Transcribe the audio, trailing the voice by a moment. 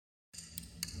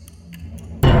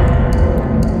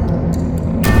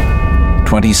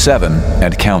27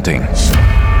 and counting.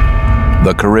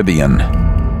 The Caribbean.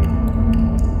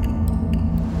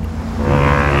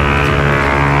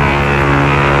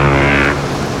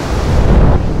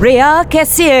 Ria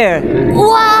Kassir.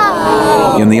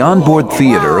 Wow! In the onboard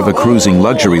theater of a cruising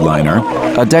luxury liner,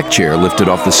 a deck chair lifted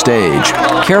off the stage,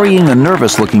 carrying a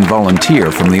nervous-looking volunteer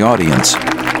from the audience,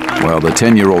 while the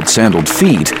 10-year-old sandaled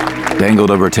feet dangled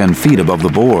over 10 feet above the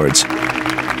boards.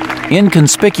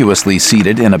 Inconspicuously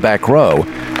seated in a back row,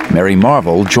 Mary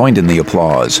Marvel joined in the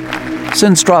applause.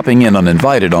 Since dropping in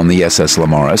uninvited on the SS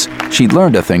Lamaris, she'd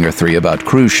learned a thing or three about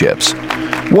cruise ships.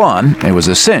 1, it was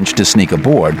a cinch to sneak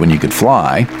aboard when you could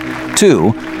fly.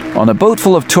 2, on a boat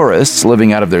full of tourists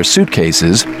living out of their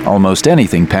suitcases, almost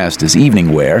anything passed as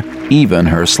evening wear, even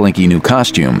her slinky new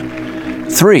costume.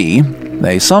 3,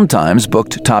 they sometimes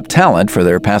booked top talent for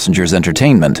their passengers'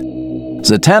 entertainment.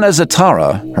 Zatanna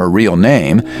Zatara, her real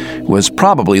name, was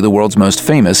probably the world's most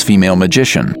famous female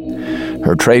magician.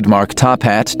 Her trademark top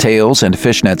hat, tails, and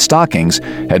fishnet stockings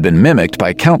had been mimicked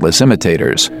by countless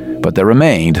imitators, but there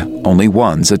remained only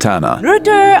one Zatanna.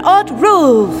 Rutter Haute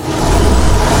Rouge.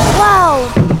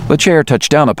 Wow! The chair touched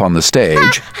down upon the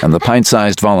stage, and the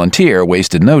pint-sized volunteer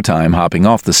wasted no time hopping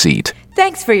off the seat.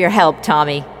 Thanks for your help,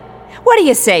 Tommy. What do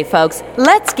you say, folks?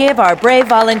 Let's give our brave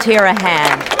volunteer a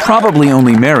hand. Probably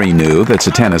only Mary knew that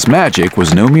Zatanna's magic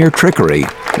was no mere trickery.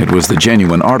 It was the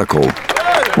genuine article.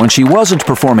 When she wasn't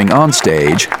performing on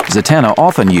stage, Zatanna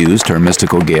often used her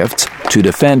mystical gifts to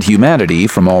defend humanity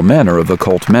from all manner of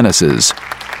occult menaces.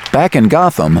 Back in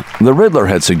Gotham, the Riddler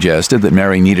had suggested that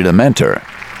Mary needed a mentor.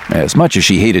 As much as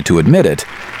she hated to admit it,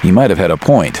 he might have had a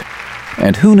point.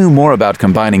 And who knew more about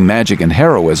combining magic and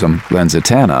heroism than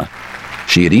Zatanna?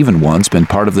 She had even once been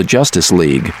part of the Justice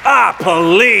League. Ah,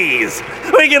 please!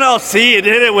 We can all see you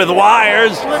did it with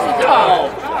wires.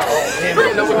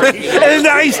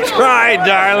 Nice try,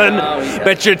 darling.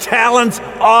 But your talent's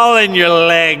all in your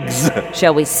legs.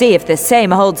 Shall we see if the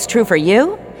same holds true for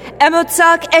you?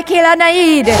 Emotsak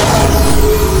Ekilanaid.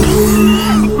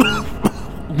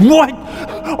 What?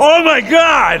 Oh my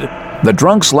God! The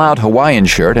drunk's loud Hawaiian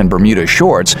shirt and Bermuda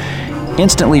shorts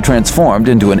instantly transformed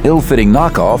into an ill-fitting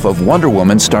knockoff of Wonder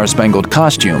Woman's star-spangled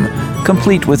costume,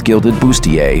 complete with gilded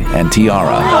bustier and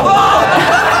tiara.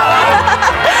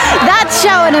 That's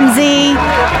showing him, Z!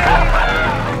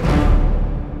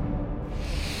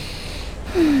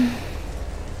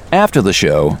 After the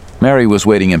show, Mary was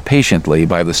waiting impatiently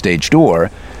by the stage door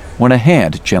when a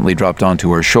hand gently dropped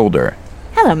onto her shoulder.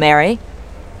 Hello, Mary.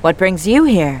 What brings you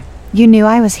here? You knew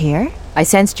I was here? I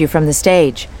sensed you from the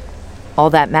stage. All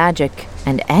that magic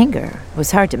and anger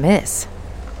was hard to miss.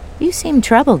 You seem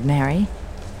troubled, Mary.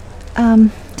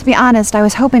 To be honest, I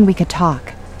was hoping we could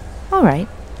talk. All right.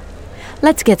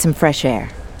 Let's get some fresh air.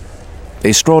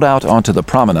 They strolled out onto the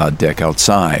promenade deck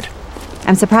outside.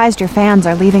 I'm surprised your fans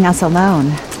are leaving us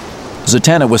alone.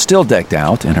 Zatanna was still decked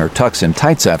out in her tux and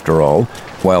tights after all,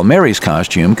 while Mary's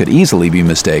costume could easily be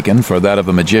mistaken for that of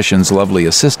a magician's lovely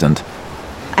assistant.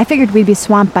 I figured we'd be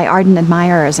swamped by ardent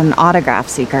admirers and autograph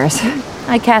seekers.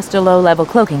 I cast a low-level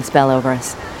cloaking spell over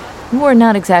us. We're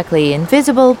not exactly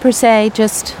invisible, per se,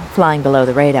 just flying below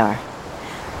the radar.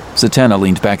 Zatanna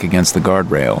leaned back against the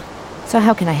guardrail. So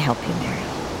how can I help you, Mary?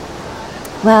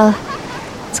 Well,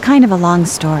 it's kind of a long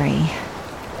story.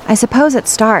 I suppose it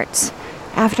starts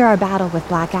after our battle with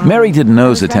Black Adam. Mary didn't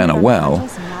know Zatanna well,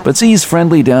 but Z's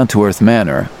friendly, down-to-earth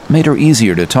manner made her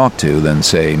easier to talk to than,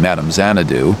 say, Madame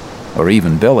Xanadu, or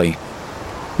even Billy.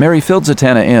 Mary filled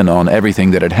Zatanna in on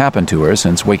everything that had happened to her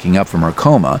since waking up from her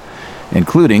coma,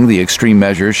 including the extreme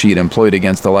measures she had employed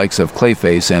against the likes of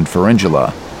Clayface and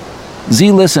Pharyngula.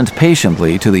 Z listened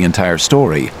patiently to the entire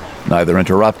story, neither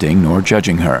interrupting nor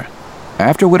judging her.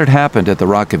 After what had happened at the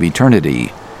Rock of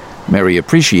Eternity, Mary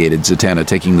appreciated Zatanna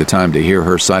taking the time to hear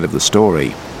her side of the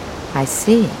story. I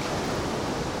see.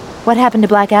 What happened to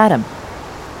Black Adam?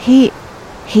 He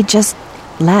just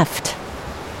left.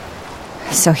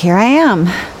 So here I am,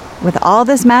 with all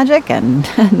this magic and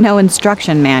no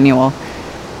instruction manual.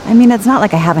 I mean, it's not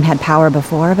like I haven't had power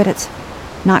before, but it's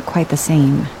not quite the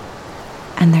same.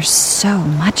 And there's so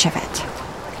much of it.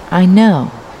 I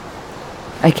know.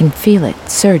 I can feel it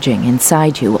surging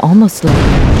inside you, almost like...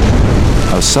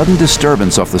 A sudden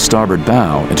disturbance off the starboard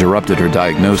bow interrupted her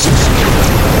diagnosis.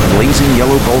 Blazing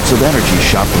yellow bolts of energy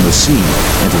shot from the sea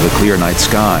into the clear night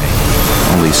sky.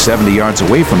 Only 70 yards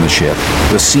away from the ship,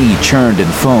 the sea churned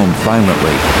and foamed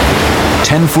violently.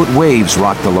 10-foot waves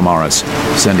rocked the Lamaris,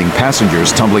 sending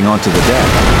passengers tumbling onto the deck.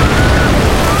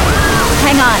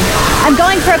 Hang on. I'm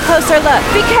going for a closer look.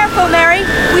 Be careful, Mary.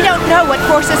 We don't know what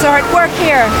forces are at work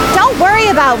here. Don't worry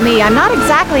about me. I'm not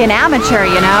exactly an amateur,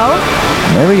 you know.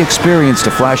 Mary experienced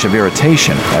a flash of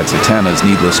irritation at Zatanna's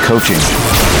needless coaching.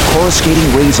 Coruscating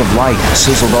rays of light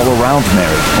sizzled all around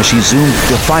Mary as she zoomed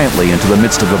defiantly into the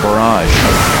midst of the barrage.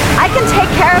 I can take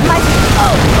care of my...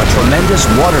 A tremendous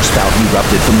waterspout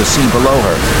erupted from the sea below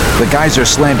her. The geyser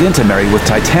slammed into Mary with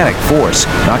titanic force,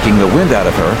 knocking the wind out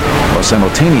of her, while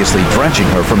simultaneously drenching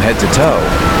her from head to toe.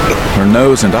 Her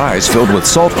nose and eyes filled with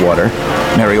salt water,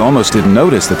 Mary almost didn't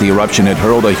notice that the eruption had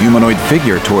hurled a humanoid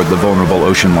figure toward the vulnerable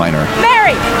ocean liner.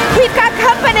 Mary, we've got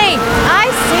company!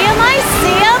 I see him!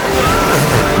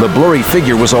 The blurry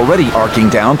figure was already arcing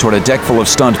down toward a deck full of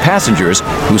stunned passengers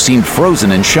who seemed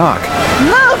frozen in shock.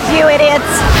 Move, you idiots!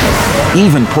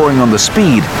 Even pouring on the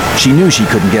speed, she knew she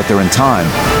couldn't get there in time.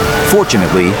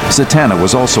 Fortunately, Zatanna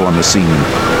was also on the scene.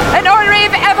 An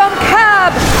Orrev Evom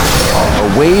Cab!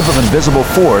 A wave of invisible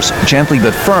force, gently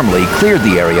but firmly, cleared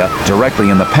the area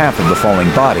directly in the path of the falling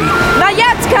body.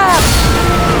 Nayetska!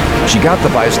 She got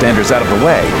the bystanders out of the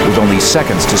way, with only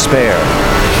seconds to spare.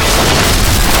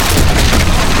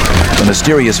 The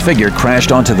mysterious figure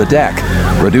crashed onto the deck,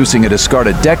 reducing a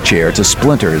discarded deck chair to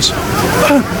splinters.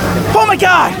 Oh my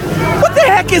God! What the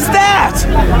heck is that?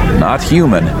 Not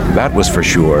human, that was for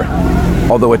sure.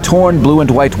 Although a torn blue and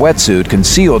white wetsuit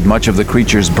concealed much of the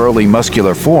creature's burly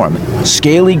muscular form,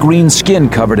 scaly green skin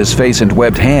covered his face and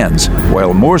webbed hands,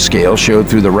 while more scale showed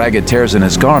through the ragged tears in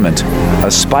his garment. A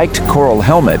spiked coral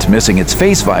helmet missing its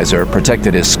face visor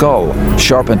protected his skull.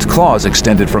 Sharpened claws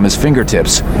extended from his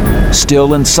fingertips.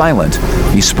 Still and silent,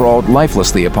 he sprawled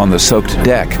lifelessly upon the soaked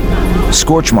deck.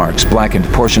 Scorch marks blackened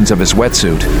portions of his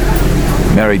wetsuit.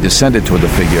 Mary descended toward the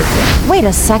figure. Wait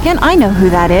a second, I know who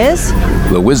that is.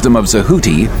 The wisdom of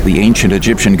Zehuti, the ancient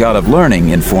Egyptian god of learning,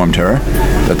 informed her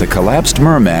that the collapsed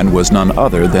merman was none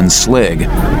other than Slig,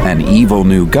 an evil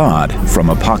new god from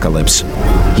Apocalypse.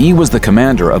 He was the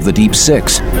commander of the Deep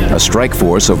Six, a strike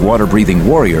force of water-breathing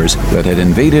warriors that had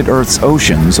invaded Earth's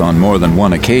oceans on more than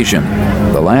one occasion.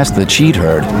 The last that she'd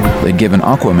heard, they'd given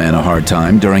Aquaman a hard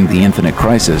time during the Infinite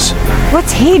Crisis.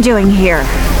 What's he doing here?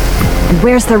 And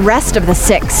where's the rest of the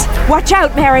six? Watch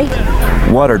out, Mary!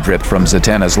 Water dripped from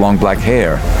Zatanna's long black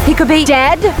hair. He could be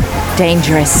dead?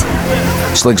 Dangerous.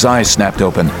 Slig's eyes snapped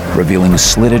open, revealing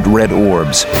slitted red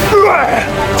orbs.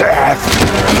 Death!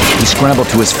 He scrambled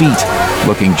to his feet,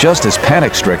 looking just as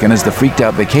panic-stricken as the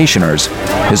freaked-out vacationers.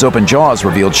 His open jaws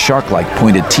revealed shark-like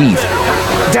pointed teeth.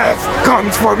 Death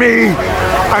comes for me!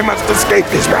 I must escape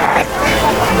his wrath!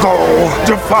 Go,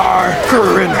 Jafar,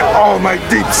 Kurin, all my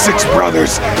Deep Six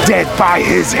brothers, dead by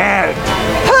his hand!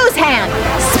 Whose hand?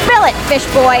 Spill it, fish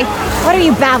boy! What are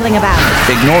you babbling about?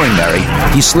 Ignoring Mary,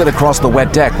 he slid across the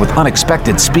wet deck with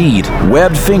unexpected speed.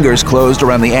 Webbed fingers closed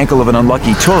around the ankle of an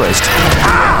unlucky tourist,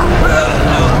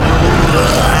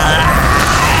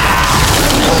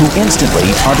 who instantly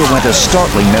underwent a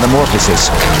startling metamorphosis.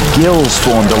 Gills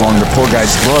formed along the poor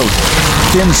guy's throat.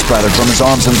 Fins sprouted from his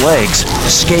arms and legs.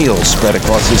 Scales spread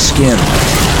across his skin.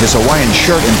 His Hawaiian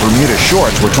shirt and Bermuda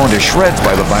shorts were torn to shreds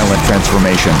by the violent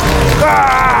transformation.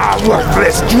 Ah!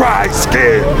 Worthless dry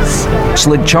skins!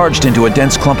 Slig charged into a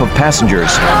dense clump of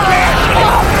passengers.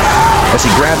 As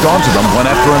he grabbed onto them one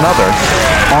after another,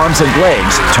 arms and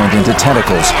legs turned into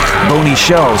tentacles. Bony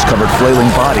shells covered flailing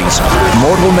bodies.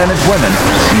 Mortal men and women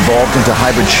evolved into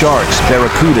hybrid sharks,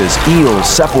 barracudas, eels,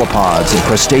 cephalopods, and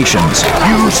crustaceans.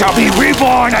 You shall be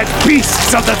reborn as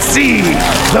beasts of the sea,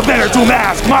 the better to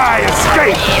mask my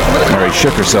escape! Mary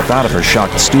shook herself out of her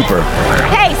shocked stupor.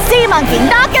 Hey, sea monkey,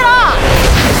 knock it off!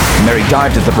 Mary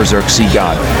dived at the berserk sea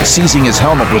god, seizing his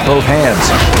helmet with both hands.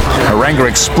 Her anger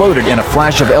exploded in a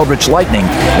flash of eldritch lightning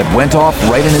that went off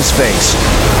right in his face.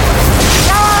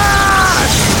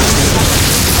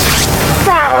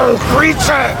 Foul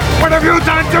creature! What have you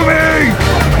done to me?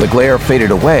 The glare faded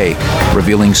away,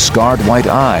 revealing scarred white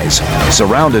eyes,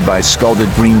 surrounded by scalded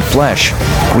green flesh.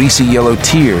 Greasy yellow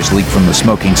tears leaked from the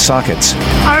smoking sockets.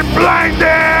 I'm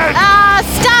blinded!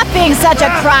 Stop being such a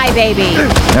crybaby!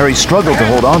 Mary struggled to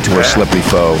hold on to her slippery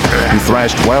foe, who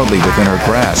thrashed wildly within her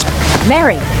grasp.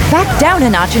 Mary, back down a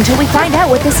notch until we find out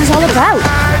what this is all about.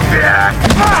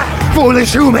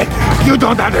 Foolish human! You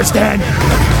don't understand!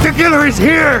 The killer is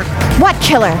here! What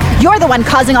killer? You're the one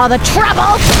causing all the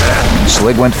trouble!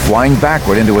 Slig went flying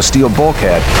backward into a steel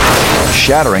bulkhead,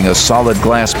 shattering a solid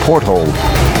glass porthole.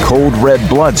 Cold red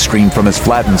blood streamed from his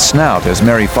flattened snout as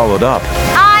Mary followed up.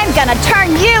 I'm gonna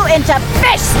turn you into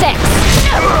fish sticks!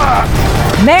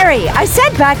 Mary, I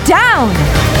said back down!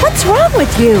 What's wrong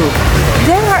with you?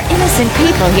 There are innocent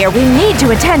people here. We need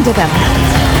to attend to them.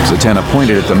 Zatanna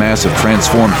pointed at the mass of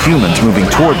transformed humans moving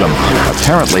toward them,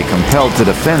 apparently compelled to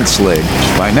defend Slig.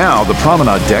 By now, the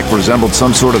promenade deck resembled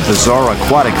some sort of bizarre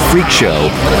aquatic freak show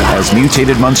as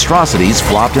mutated monstrosities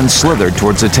flopped and slithered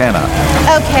towards Zatanna.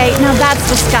 Okay, now that's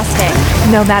disgusting.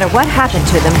 No matter what happened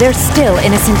to them, they're still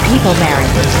innocent people, Mary.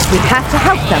 We have to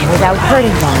help them without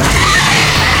hurting them.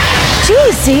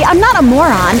 Geez, see, I'm not a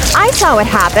moron. I saw it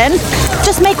happen.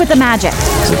 Just make with the magic.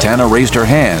 Zatanna raised her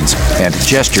hands and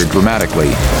gestured dramatically.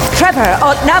 Trevor,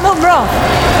 Namum Roth!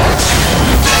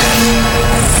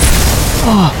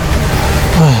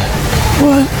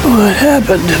 What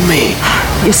happened to me?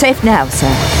 You're safe now,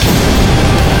 sir.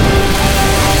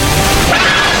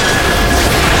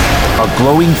 A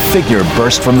glowing figure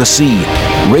burst from the sea,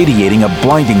 radiating a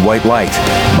blinding white light,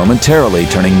 momentarily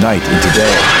turning night into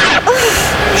day.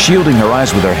 Shielding her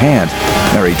eyes with her hand,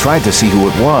 Mary tried to see who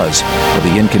it was, but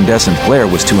the incandescent glare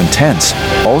was too intense.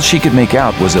 All she could make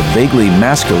out was a vaguely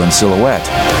masculine silhouette.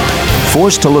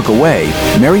 Forced to look away,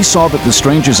 Mary saw that the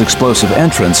stranger's explosive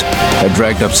entrance had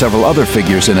dragged up several other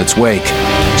figures in its wake.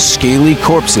 Scaly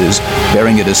corpses,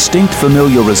 bearing a distinct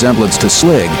familial resemblance to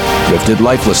Slig, drifted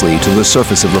lifelessly to the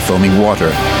surface of the foaming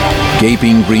water.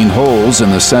 Gaping green holes in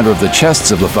the center of the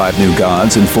chests of the 5 new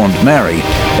gods informed Mary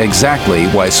exactly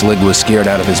why Slig was scared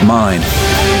out of his mind.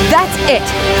 That's it!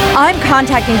 I'm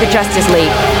contacting the Justice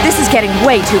League. This is getting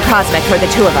way too cosmic for the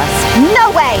two of us. No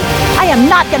way! I am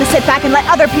not gonna sit back and let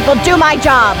other people do my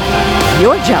job.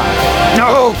 Your job?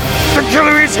 No! The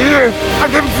killer is here! I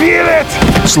can feel it!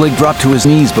 Slig dropped to his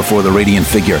knees before the radiant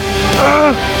figure.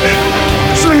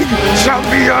 Slig shall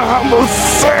be a humble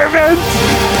servant!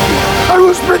 I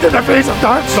will spit in the face of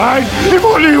Darkseid if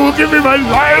only you will give me my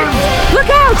life! Look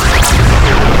out!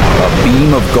 A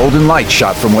beam of golden light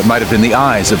shot from what might have been the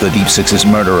eyes of the Deep Six's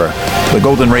murderer. The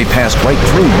golden ray passed right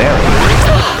through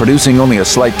Mary, producing only a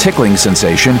slight tickling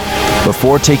sensation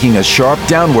before taking a sharp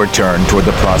downward turn toward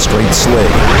the prostrate Slig.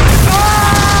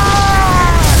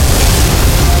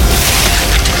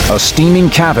 A steaming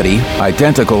cavity,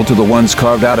 identical to the ones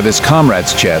carved out of his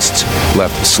comrades' chests,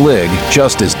 left Slig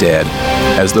just as dead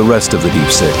as the rest of the Deep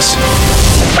Six.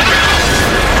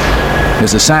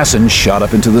 His assassin shot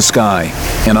up into the sky.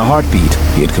 In a heartbeat,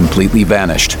 he had completely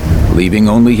vanished, leaving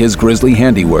only his grisly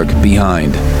handiwork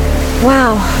behind.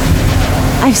 Wow.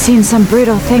 I've seen some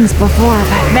brutal things before,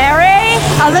 but... Mary,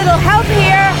 a little help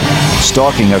here!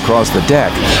 Stalking across the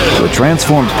deck, the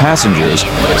transformed passengers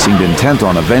seemed intent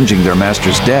on avenging their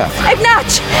master's death.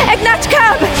 Ignat! Ignat,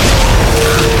 come!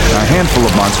 A handful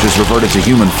of monsters reverted to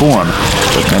human form,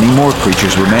 but many more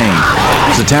creatures remained.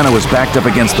 Zatanna was backed up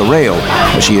against the rail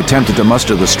as she attempted to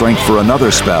muster the strength for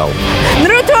another spell.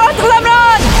 Nrutot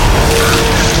Lamron!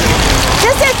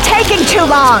 This is taking too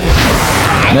long!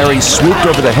 Mary swooped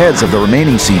over the heads of the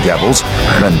remaining sea devils,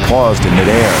 then paused in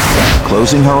midair.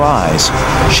 Closing her eyes,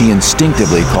 she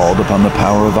instinctively called upon the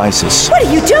power of Isis. What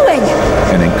are you doing?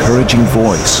 An encouraging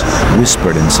voice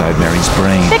whispered inside Mary's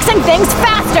brain. Fixing things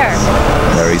faster!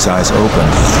 Mary's eyes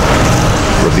opened,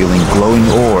 revealing glowing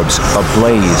orbs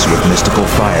ablaze with mystical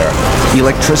fire.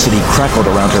 Electricity crackled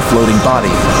around her floating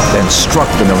body, then struck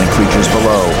the milling creatures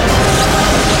below.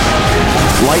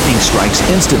 Lightning strikes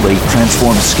instantly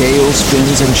transformed scales,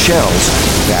 fins, and shells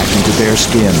back into bare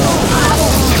skin.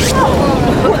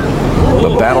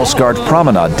 The battle-scarred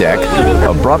promenade deck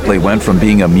abruptly went from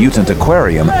being a mutant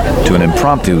aquarium to an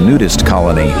impromptu nudist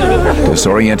colony.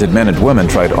 Disoriented men and women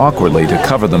tried awkwardly to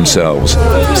cover themselves.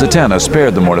 Zatanna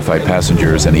spared the mortified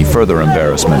passengers any further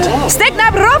embarrassment.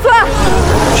 Steknab Rofla!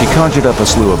 She conjured up a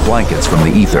slew of blankets from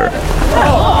the ether.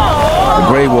 The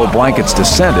gray wool blankets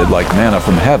descended like manna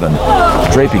from heaven,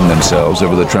 draping themselves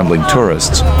over the trembling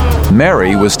tourists.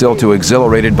 Mary was still too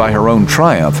exhilarated by her own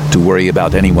triumph to worry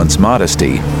about anyone's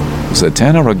modesty.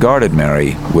 Zatanna regarded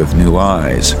Mary with new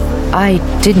eyes. I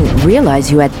didn't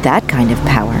realize you had that kind of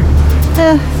power.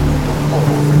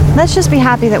 Let's just be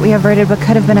happy that we averted what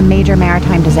could have been a major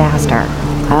maritime disaster.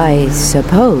 I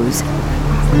suppose.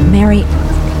 Mary,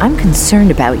 I'm concerned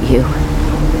about you.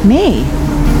 Me?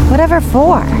 Whatever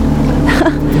for?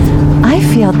 I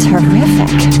feel terrific.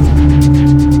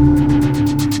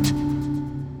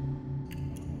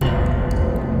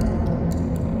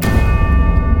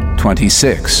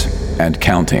 26 and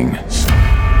counting.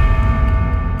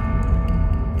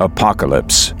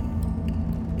 Apocalypse.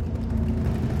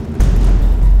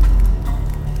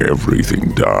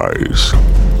 Everything dies.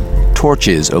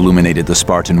 Torches illuminated the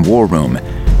Spartan war room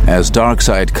as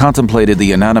Darkseid contemplated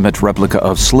the inanimate replica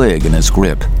of Slig in his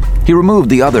grip. He removed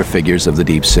the other figures of the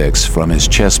Deep Six from his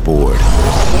chessboard.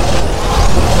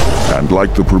 And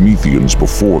like the Prometheans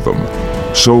before them,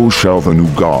 so shall the new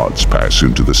gods pass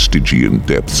into the Stygian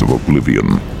depths of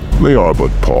oblivion. They are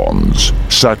but pawns,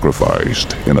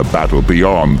 sacrificed in a battle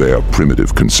beyond their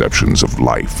primitive conceptions of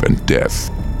life and death.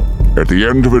 At the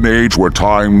end of an age where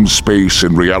time, space,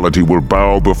 and reality will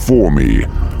bow before me,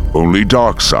 only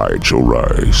Darkseid shall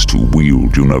rise to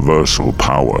wield universal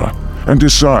power and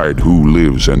decide who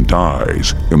lives and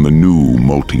dies in the new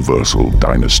multiversal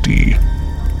dynasty.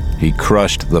 He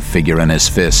crushed the figure in his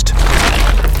fist,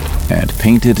 and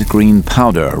painted green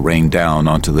powder rained down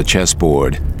onto the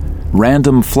chessboard.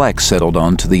 Random flecks settled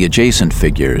onto the adjacent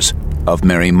figures of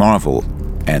Mary Marvel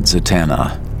and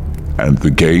Zatanna. And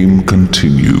the game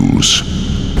continues.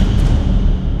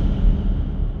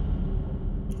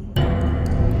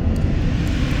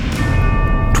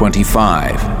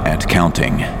 "25 and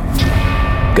counting.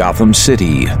 Gotham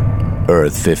City,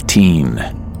 Earth 15.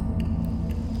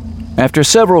 After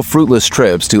several fruitless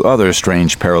trips to other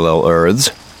strange parallel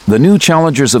Earths, the new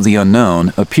challengers of the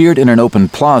unknown appeared in an open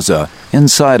plaza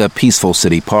inside a peaceful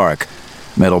city park.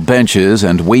 Metal benches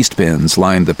and waste bins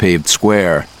lined the paved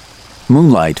square.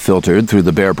 Moonlight filtered through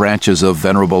the bare branches of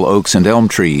venerable oaks and elm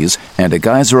trees, and a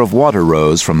geyser of water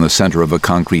rose from the center of a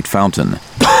concrete fountain.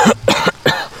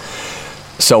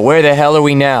 So where the hell are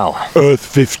we now? Earth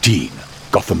 15,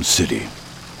 Gotham City.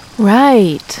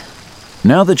 Right.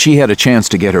 Now that she had a chance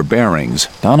to get her bearings,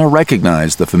 Donna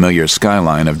recognized the familiar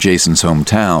skyline of Jason's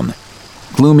hometown.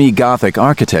 Gloomy Gothic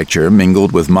architecture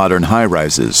mingled with modern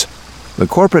high-rises. The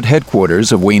corporate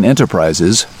headquarters of Wayne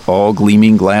Enterprises, all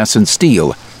gleaming glass and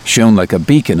steel, shone like a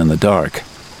beacon in the dark.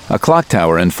 A clock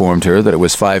tower informed her that it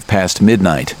was 5 past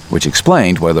midnight, which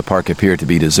explained why the park appeared to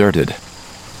be deserted.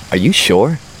 Are you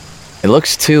sure? It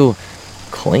looks too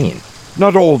clean.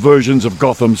 Not all versions of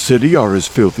Gotham City are as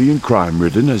filthy and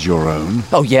crime-ridden as your own.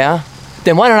 Oh, yeah?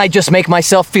 Then why don't I just make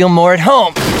myself feel more at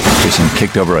home? Jason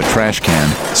kicked over a trash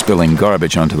can, spilling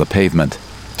garbage onto the pavement.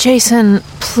 Jason,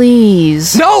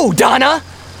 please. No, Donna!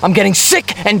 I'm getting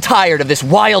sick and tired of this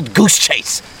wild goose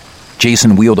chase.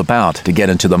 Jason wheeled about to get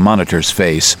into the monitor's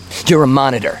face. You're a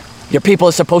monitor. Your people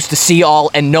are supposed to see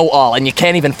all and know all, and you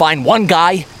can't even find one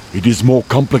guy? It is more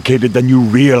complicated than you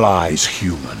realize,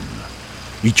 human.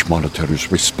 Each monitor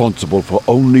is responsible for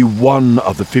only one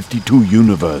of the 52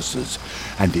 universes,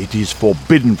 and it is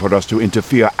forbidden for us to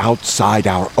interfere outside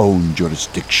our own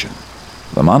jurisdiction.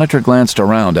 The monitor glanced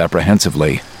around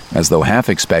apprehensively, as though half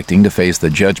expecting to face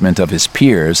the judgment of his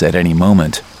peers at any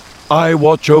moment. I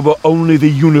watch over only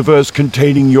the universe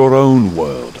containing your own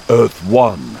world, Earth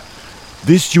 1.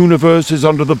 This universe is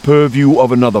under the purview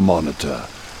of another monitor.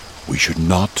 We should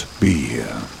not be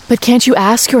here. But can't you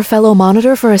ask your fellow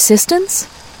monitor for assistance?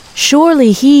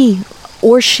 Surely he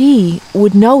or she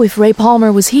would know if Ray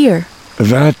Palmer was here.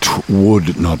 That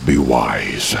would not be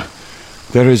wise.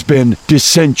 There has been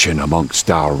dissension amongst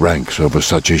our ranks over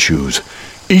such issues.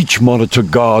 Each monitor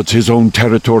guards his own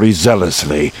territory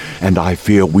zealously, and I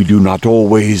fear we do not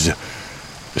always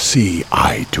see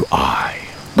eye to eye.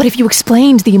 But if you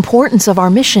explained the importance of our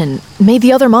mission, made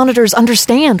the other monitors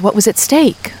understand what was at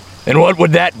stake. And what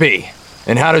would that be?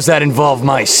 And how does that involve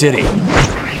my city?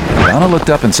 Donna looked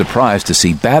up in surprise to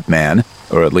see Batman,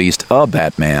 or at least a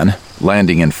Batman,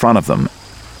 landing in front of them.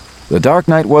 The Dark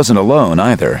Knight wasn't alone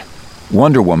either.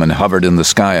 Wonder Woman hovered in the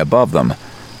sky above them.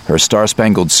 Her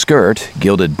star-spangled skirt,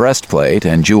 gilded breastplate,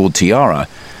 and jeweled tiara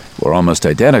were almost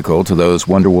identical to those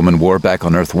Wonder Woman wore back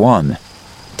on Earth 1.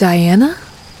 Diana?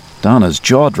 Donna's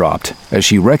jaw dropped as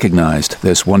she recognized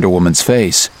this Wonder Woman's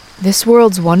face. This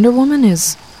world's Wonder Woman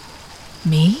is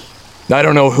me? I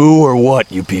don't know who or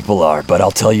what you people are, but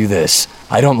I'll tell you this.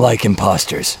 I don't like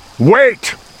imposters.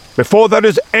 Wait! Before there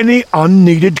is any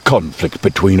unneeded conflict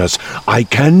between us, I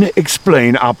can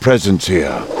explain our presence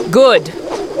here. Good.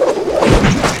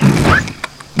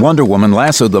 Wonder Woman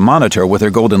lassoed the Monitor with her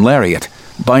golden lariat,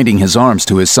 binding his arms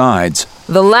to his sides.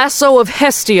 The lasso of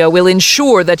Hestia will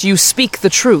ensure that you speak the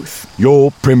truth.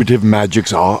 Your primitive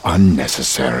magics are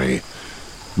unnecessary.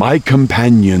 My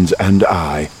companions and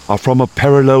I are from a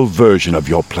parallel version of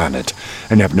your planet,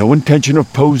 and have no intention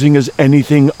of posing as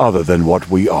anything other than what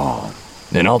we are.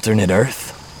 An alternate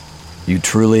Earth? You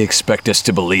truly expect us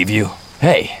to believe you?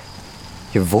 Hey,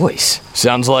 your voice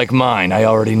sounds like mine. I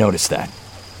already noticed that.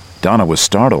 Donna was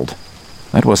startled.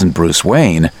 That wasn't Bruce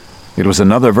Wayne. It was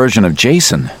another version of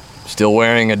Jason. Still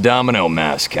wearing a domino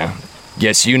mask, huh?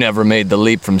 Guess you never made the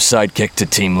leap from sidekick to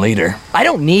team leader. I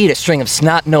don't need a string of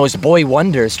snot-nosed boy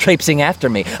wonders traipsing after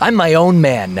me. I'm my own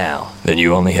man now. Then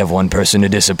you only have one person to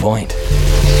disappoint.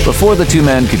 Before the two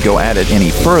men could go at it any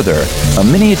further, a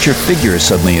miniature figure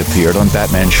suddenly appeared on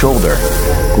Batman's shoulder.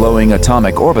 Glowing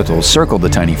atomic orbitals circled the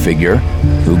tiny figure,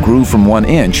 who grew from 1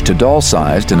 inch to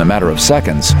doll-sized in a matter of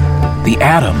seconds. The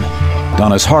Atom!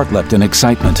 Donna's heart leapt in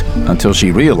excitement until she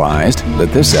realized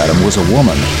that this atom was a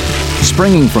woman.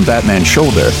 Springing from Batman's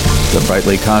shoulder, the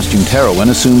brightly costumed heroine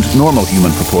assumed normal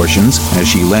human proportions as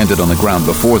she landed on the ground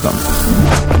before them.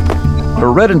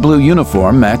 Her red and blue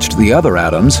uniform matched the other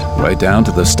atoms, right down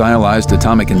to the stylized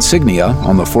atomic insignia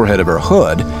on the forehead of her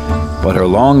hood, but her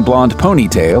long blonde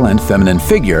ponytail and feminine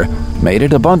figure made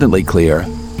it abundantly clear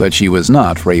that she was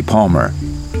not Ray Palmer.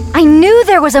 I knew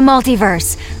there was a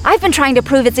multiverse. I've been trying to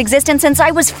prove its existence since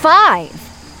I was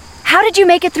 5. How did you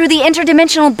make it through the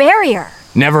interdimensional barrier?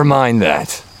 Never mind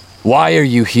that. Why are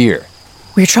you here?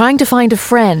 We're trying to find a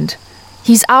friend.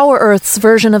 He's our Earth's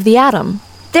version of the atom.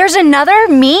 There's another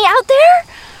me out there?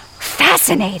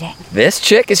 Fascinating. This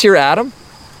chick is your Atom?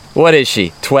 What is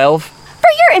she, 12?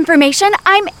 For your information,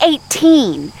 I'm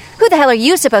 18. Who the hell are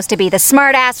you supposed to be, the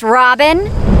smart-ass Robin?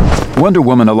 Wonder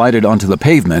Woman alighted onto the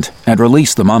pavement and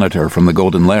released the monitor from the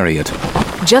golden lariat.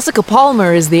 Jessica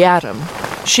Palmer is the atom.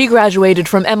 She graduated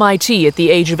from MIT at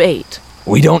the age of 8.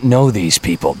 We don't know these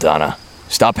people, Donna.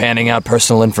 Stop handing out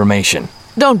personal information.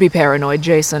 Don't be paranoid,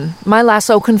 Jason. My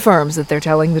lasso confirms that they're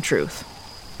telling the truth.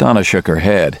 Donna shook her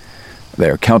head.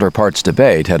 Their counterparts'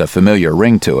 debate had a familiar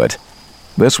ring to it.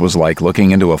 This was like looking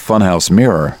into a funhouse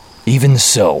mirror. Even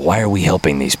so, why are we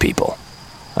helping these people?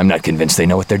 I'm not convinced they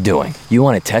know what they're doing. You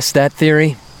want to test that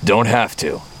theory? Don't have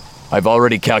to. I've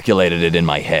already calculated it in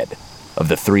my head. Of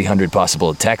the 300 possible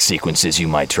attack sequences you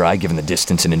might try, given the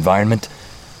distance and environment,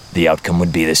 the outcome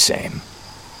would be the same.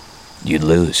 You'd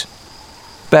lose.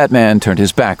 Batman turned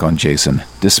his back on Jason,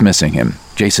 dismissing him.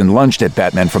 Jason lunged at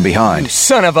Batman from behind. You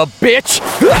son of a bitch!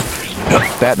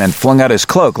 Batman flung out his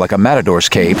cloak like a matador's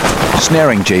cape,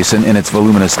 snaring Jason in its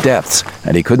voluminous depths,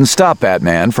 and he couldn't stop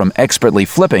Batman from expertly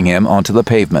flipping him onto the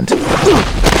pavement.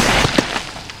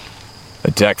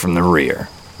 Attack from the rear.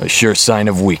 A sure sign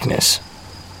of weakness.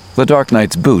 The Dark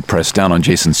Knight's boot pressed down on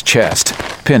Jason's chest,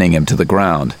 pinning him to the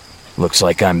ground. Looks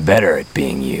like I'm better at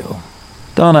being you.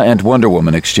 Donna and Wonder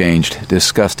Woman exchanged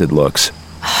disgusted looks.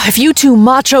 If you two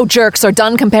macho jerks are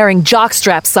done comparing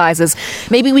jockstrap sizes,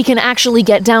 maybe we can actually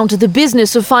get down to the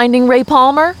business of finding Ray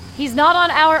Palmer? He's not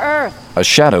on our Earth. A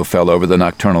shadow fell over the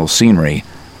nocturnal scenery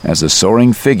as a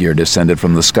soaring figure descended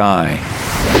from the sky.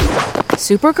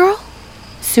 Supergirl?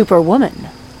 Superwoman.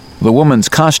 The woman's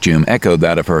costume echoed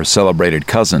that of her celebrated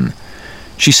cousin.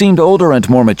 She seemed older and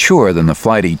more mature than the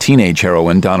flighty teenage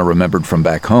heroine Donna remembered from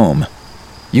back home.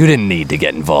 You didn't need to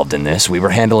get involved in this. We were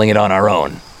handling it on our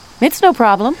own. It's no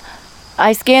problem.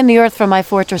 I scanned the Earth from my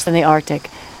fortress in the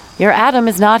Arctic. Your atom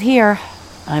is not here.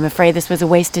 I'm afraid this was a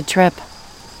wasted trip.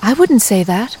 I wouldn't say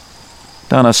that.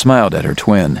 Donna smiled at her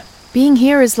twin. Being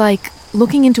here is like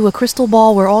looking into a crystal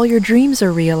ball where all your dreams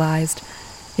are realized.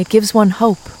 It gives one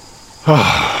hope.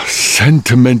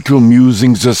 Sentimental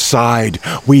musings aside,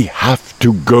 we have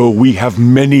to go. We have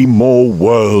many more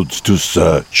worlds to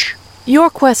search.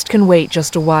 Your quest can wait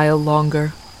just a while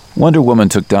longer. Wonder Woman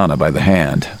took Donna by the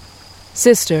hand.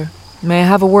 Sister, may I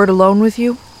have a word alone with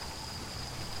you?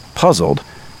 Puzzled,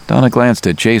 Donna glanced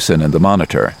at Jason and the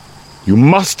monitor. You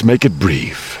must make it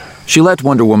brief. She let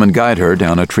Wonder Woman guide her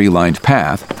down a tree-lined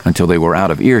path until they were out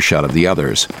of earshot of the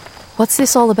others. What's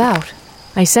this all about?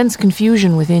 I sense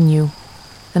confusion within you,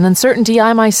 an uncertainty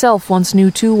I myself once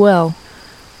knew too well.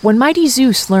 When mighty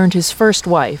Zeus learned his first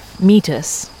wife,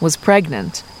 Metis, was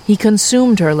pregnant, he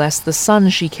consumed her lest the son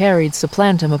she carried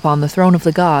supplant him upon the throne of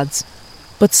the gods.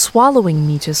 But swallowing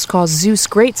Metis caused Zeus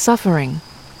great suffering.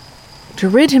 To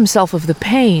rid himself of the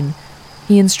pain,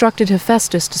 he instructed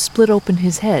Hephaestus to split open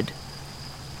his head.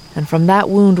 And from that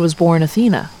wound was born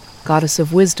Athena, goddess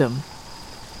of wisdom.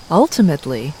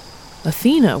 Ultimately,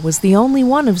 Athena was the only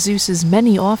one of Zeus's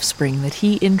many offspring that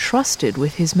he entrusted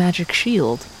with his magic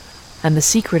shield and the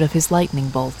secret of his lightning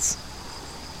bolts.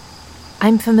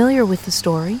 I'm familiar with the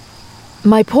story.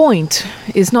 My point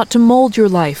is not to mold your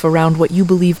life around what you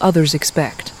believe others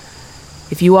expect.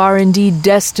 If you are indeed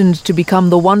destined to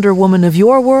become the Wonder Woman of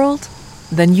your world,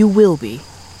 then you will be.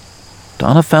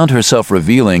 Donna found herself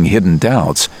revealing hidden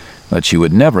doubts that she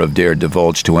would never have dared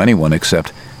divulge to anyone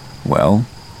except, well,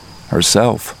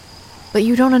 herself. But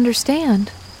you don't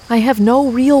understand. I have no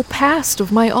real past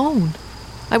of my own.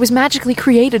 I was magically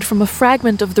created from a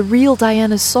fragment of the real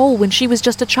Diana's soul when she was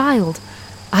just a child.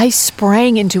 I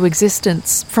sprang into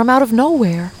existence from out of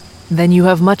nowhere. Then you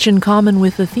have much in common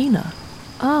with Athena.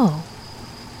 Oh.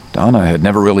 Donna had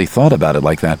never really thought about it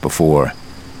like that before.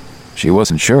 She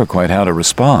wasn't sure quite how to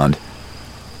respond.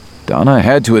 Donna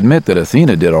had to admit that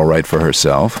Athena did all right for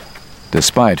herself,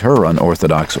 despite her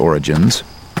unorthodox origins.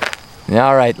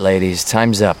 All right, ladies,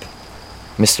 time's up.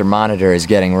 Mr. Monitor is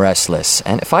getting restless,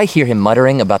 and if I hear him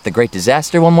muttering about the great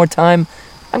disaster one more time,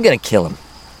 I'm gonna kill him,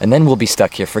 and then we'll be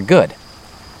stuck here for good.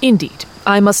 Indeed.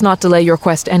 I must not delay your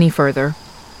quest any further.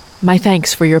 My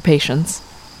thanks for your patience.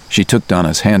 She took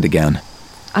Donna's hand again.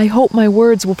 I hope my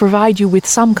words will provide you with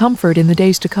some comfort in the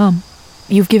days to come.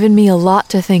 You've given me a lot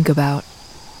to think about.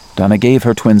 Donna gave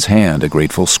her twin's hand a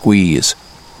grateful squeeze.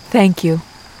 Thank you.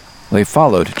 They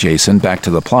followed Jason back to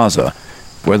the plaza,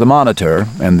 where the Monitor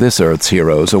and this Earth's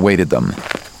heroes awaited them.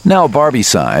 Now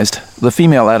Barbie-sized, the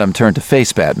female Atom turned to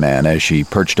face Batman as she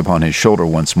perched upon his shoulder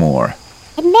once more.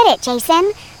 Admit it,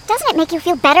 Jason. Doesn't it make you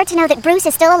feel better to know that Bruce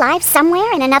is still alive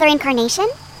somewhere in another incarnation?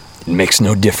 It makes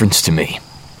no difference to me.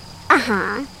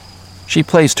 Uh-huh. She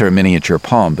placed her miniature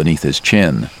palm beneath his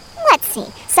chin. Let's see.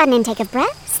 Sudden intake of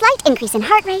breath, slight increase in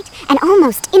heart rate, an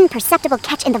almost imperceptible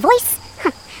catch in the voice.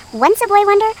 Once a boy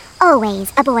wonder,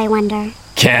 always a boy wonder.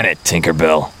 Can it,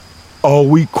 Tinkerbell? Are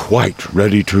we quite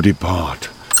ready to depart?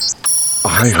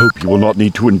 I hope you will not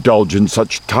need to indulge in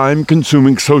such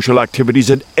time-consuming social activities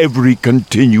at every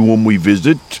continuum we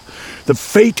visit. The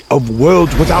fate of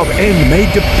worlds without end may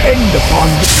depend upon...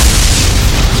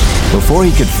 Before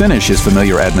he could finish his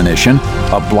familiar admonition,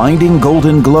 a blinding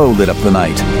golden glow lit up the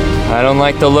night. I don't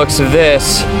like the looks of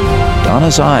this.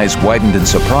 Donna's eyes widened in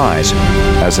surprise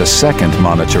as a second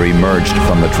Monitor emerged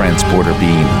from the transporter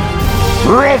beam.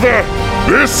 Brother,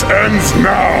 this ends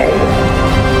now!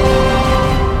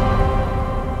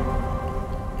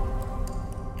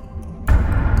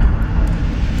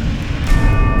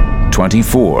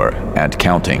 24 and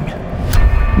counting.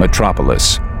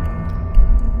 Metropolis.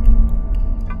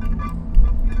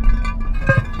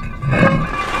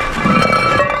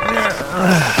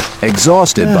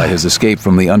 Exhausted by his escape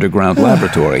from the underground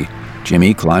laboratory,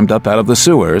 Jimmy climbed up out of the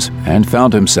sewers and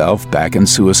found himself back in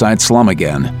Suicide Slum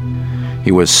again.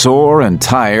 He was sore and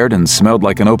tired and smelled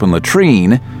like an open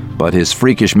latrine, but his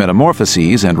freakish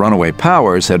metamorphoses and runaway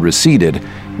powers had receded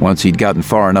once he'd gotten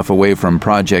far enough away from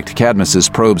Project Cadmus's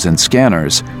probes and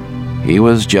scanners. He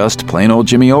was just plain old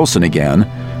Jimmy Olsen again,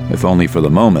 if only for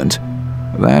the moment.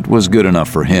 That was good enough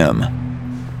for him.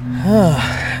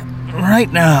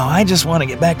 Right now, I just want to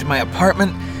get back to my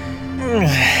apartment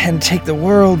and take the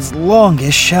world's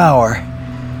longest shower.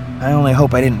 I only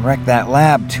hope I didn't wreck that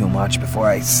lab too much before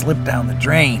I slipped down the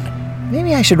drain.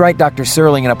 Maybe I should write Dr.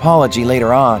 Serling an apology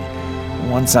later on,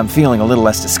 once I'm feeling a little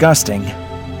less disgusting.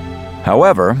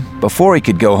 However, before he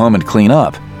could go home and clean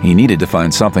up, he needed to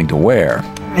find something to wear.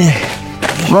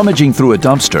 Rummaging through a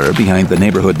dumpster behind the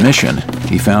neighborhood mission,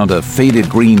 he found a faded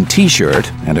green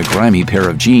t-shirt and a grimy pair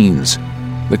of jeans.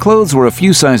 The clothes were a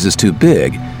few sizes too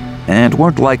big and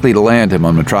weren't likely to land him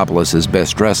on Metropolis's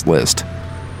best-dressed list.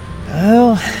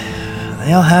 Well,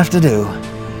 they'll have to do.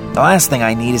 The last thing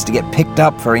I need is to get picked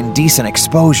up for indecent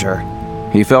exposure.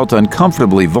 He felt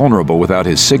uncomfortably vulnerable without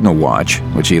his signal watch,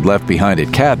 which he'd left behind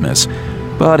at Cadmus,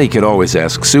 but he could always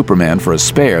ask Superman for a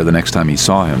spare the next time he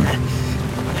saw him.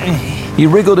 He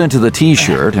wriggled into the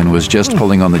t-shirt and was just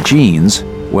pulling on the jeans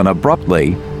when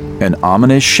abruptly, an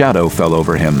ominous shadow fell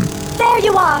over him. There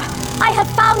you are! I have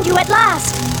found you at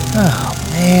last! Oh,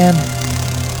 man.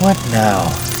 What now?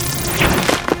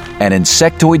 An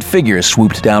insectoid figure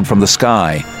swooped down from the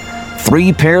sky.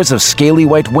 3 pairs of scaly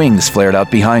white wings flared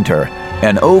out behind her.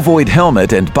 An ovoid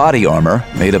helmet and body armor,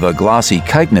 made of a glossy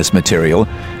chitinous material,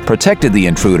 protected the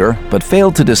intruder but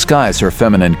failed to disguise her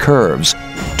feminine curves.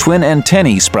 Twin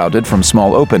antennae sprouted from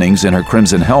small openings in her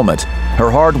crimson helmet. Her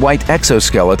hard white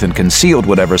exoskeleton concealed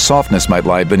whatever softness might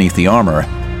lie beneath the armor.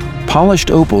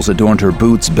 Polished opals adorned her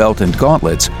boots, belt, and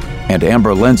gauntlets, and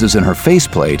amber lenses in her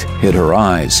faceplate hid her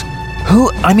eyes.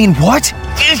 What?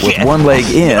 With one leg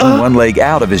in, one leg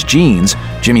out of his jeans,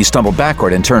 Jimmy stumbled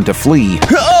backward and turned to flee.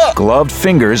 Gloved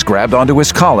fingers grabbed onto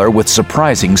his collar with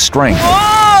surprising strength.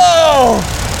 Whoa!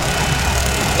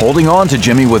 Holding on to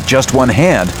Jimmy with just one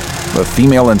hand, the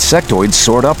female insectoid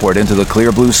soared upward into the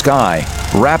clear blue sky,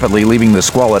 rapidly leaving the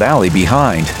squalid alley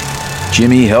behind.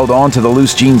 Jimmy held on to the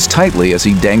loose jeans tightly as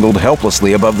he dangled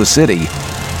helplessly above the city.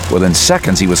 Within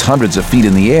seconds, he was hundreds of feet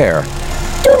in the air.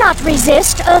 Do not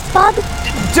resist, Earthbug.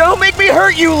 Don't make me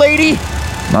hurt you, lady!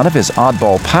 None of his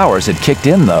oddball powers had kicked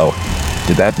in, though.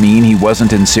 Did that mean he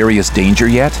wasn't in serious danger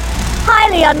yet?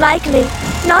 Highly unlikely,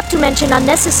 not to mention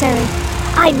unnecessary.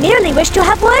 I merely wish to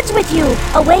have words with you,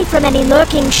 away from any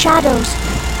lurking shadows.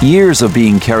 Years of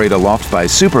being carried aloft by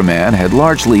Superman had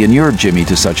largely inured Jimmy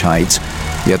to such heights,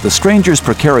 yet the stranger's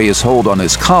precarious hold on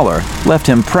his collar left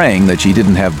him praying that she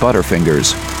didn't have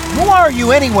butterfingers. Who are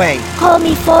you anyway? Call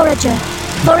me Forager,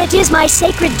 for it is my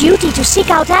sacred duty to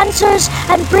seek out answers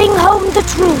and bring home the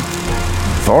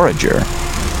truth. Forager?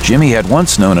 Jimmy had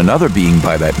once known another being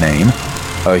by that name,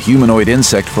 a humanoid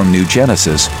insect from New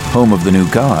Genesis, home of the new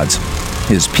gods.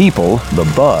 His people,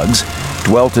 the Bugs,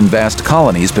 dwelt in vast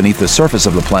colonies beneath the surface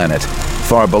of the planet,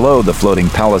 far below the floating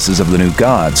palaces of the new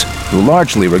gods, who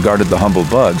largely regarded the humble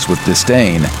bugs with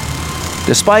disdain.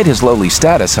 Despite his lowly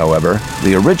status, however,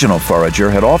 the original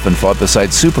Forager had often fought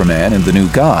beside Superman and the new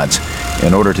gods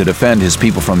in order to defend his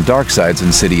people from Darkseid's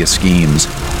insidious schemes.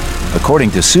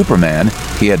 According to Superman,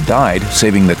 he had died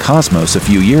saving the cosmos a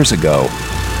few years ago.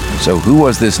 So who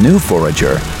was this new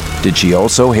Forager? Did she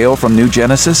also hail from New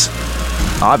Genesis?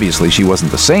 Obviously, she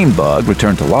wasn't the same bug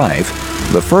returned to life.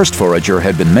 The first Forager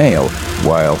had been male,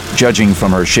 while, judging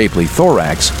from her shapely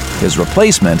thorax, his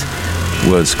replacement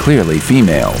was clearly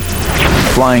female.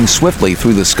 Flying swiftly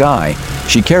through the sky,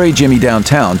 she carried Jimmy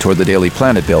downtown toward the Daily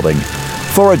Planet building.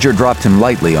 Forager dropped him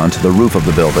lightly onto the roof of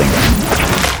the building.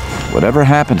 Whatever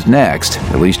happened next,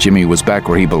 at least Jimmy was back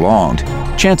where he belonged.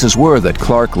 Chances were that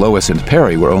Clark, Lois, and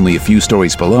Perry were only a few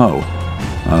stories below.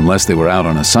 Unless they were out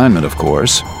on assignment, of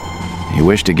course. He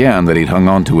wished again that he'd hung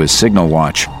on to his signal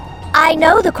watch. I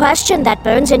know the question that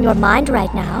burns in your mind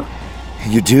right now.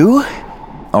 You do?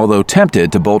 Although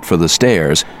tempted to bolt for the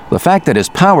stairs, the fact that his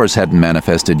powers hadn't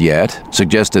manifested yet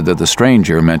suggested that the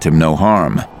stranger meant him no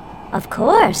harm. Of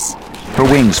course. Her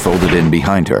wings folded in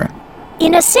behind her.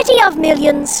 In a city of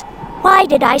millions, why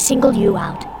did I single you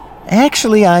out?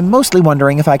 Actually, I'm mostly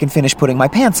wondering if I can finish putting my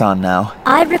pants on now.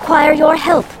 I require your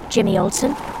help, Jimmy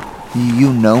Olsen.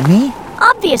 You know me?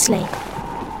 Obviously.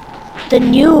 The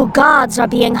new gods are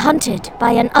being hunted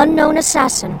by an unknown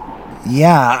assassin.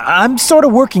 Yeah, I'm sort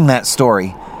of working that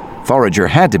story. Forager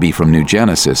had to be from New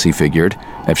Genesis, he figured,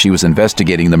 if she was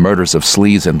investigating the murders of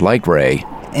Sleaze and Lightray.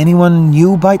 Anyone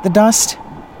new bite the dust?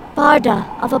 Barda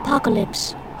of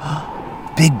Apocalypse.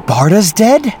 Big Barda's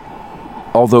dead?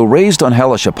 Although raised on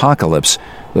hellish Apocalypse,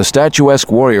 the statuesque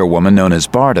warrior woman known as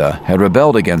Barda had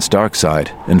rebelled against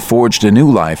Darkseid and forged a new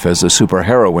life as a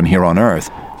superheroine here on Earth,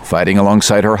 fighting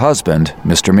alongside her husband,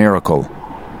 Mr. Miracle.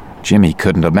 Jimmy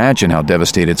couldn't imagine how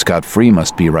devastated Scott Free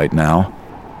must be right now.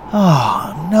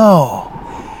 Oh, no.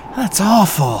 That's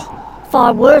awful.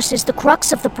 Far worse is the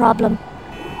crux of the problem.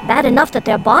 Bad enough that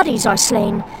their bodies are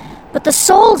slain, but the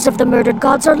souls of the murdered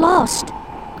gods are lost.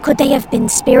 Could they have been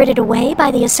spirited away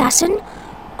by the assassin?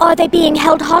 Are they being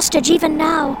held hostage even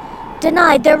now,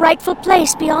 denied their rightful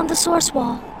place beyond the source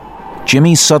wall?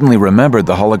 Jimmy suddenly remembered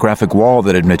the holographic wall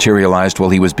that had materialized while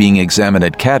he was being examined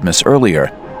at Cadmus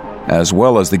earlier, as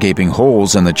well as the gaping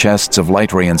holes in the chests of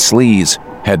Lightray and Sleaze.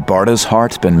 Had Barda's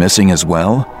heart been missing as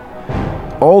well?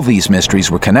 All these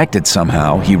mysteries were connected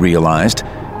somehow, he realized,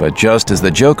 but just as the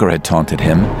Joker had taunted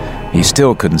him, he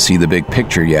still couldn't see the big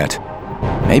picture yet.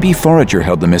 Maybe Forager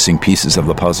held the missing pieces of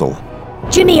the puzzle.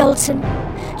 Jimmy Olsen,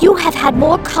 you have had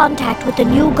more contact with the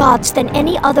new gods than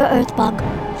any other Earthbug.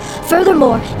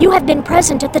 Furthermore, you have been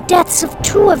present at the deaths of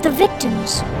 2 of the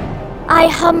victims. I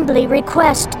humbly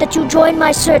request that you join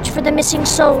my search for the missing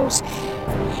souls.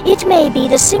 It may be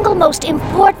the single most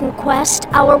important quest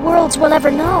our worlds will ever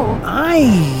know.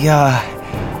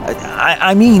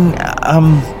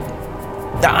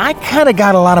 I kinda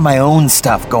got a lot of my own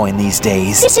stuff going these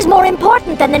days. This is more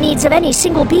important than the needs of any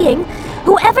single being.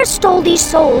 Whoever stole these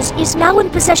souls is now in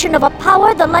possession of a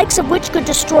power the likes of which could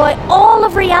destroy all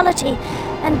of reality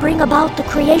and bring about the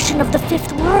creation of the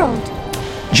 5th world.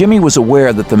 Jimmy was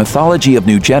aware that the mythology of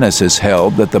New Genesis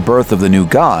held that the birth of the new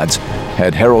gods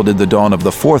had heralded the dawn of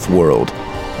the 4th world,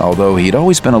 although he'd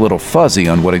always been a little fuzzy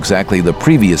on what exactly the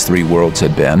previous 3 worlds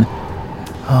had been.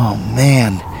 Oh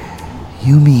man,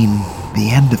 you mean the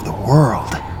end of the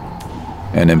world.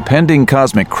 An impending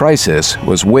cosmic crisis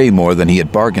was way more than he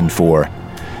had bargained for.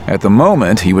 At the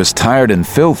moment, he was tired and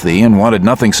filthy and wanted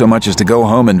nothing so much as to go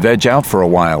home and veg out for a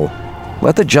while.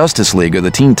 Let the Justice League or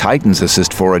the Teen Titans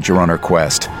assist Forager on her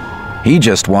quest. He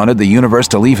just wanted the universe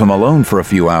to leave him alone for a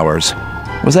few hours.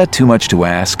 Was that too much to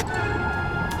ask?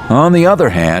 On the other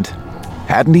hand,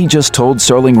 hadn't he just told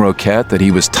Serling Roquette that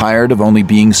he was tired of only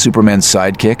being Superman's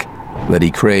sidekick? That he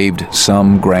craved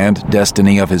some grand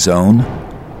destiny of his own?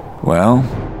 Well,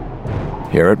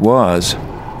 here it was.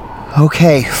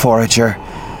 Okay, Forager.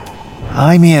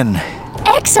 I'm in.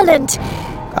 Excellent!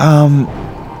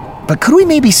 But could we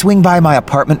maybe swing by my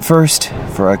apartment first?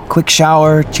 For a quick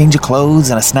shower, change of clothes,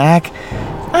 and a snack?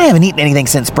 I haven't eaten anything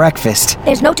since breakfast.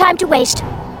 There's no time to waste.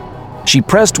 She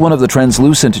pressed one of the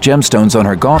translucent gemstones on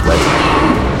her gauntlet,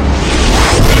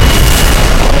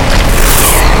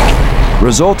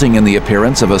 resulting in the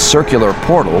appearance of a circular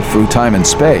portal through time and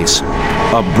space.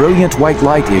 A brilliant white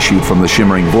light issued from the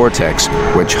shimmering vortex,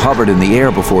 which hovered in the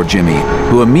air before Jimmy,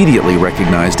 who immediately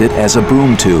recognized it as a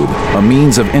boom tube, a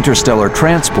means of interstellar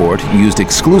transport used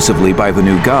exclusively by the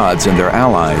new gods and their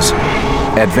allies.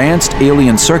 Advanced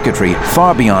alien circuitry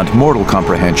far beyond mortal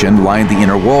comprehension lined the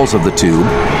inner walls of the tube,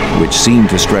 which seemed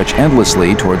to stretch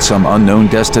endlessly toward some unknown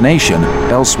destination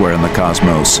elsewhere in the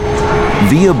cosmos.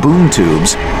 Via boom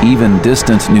tubes, even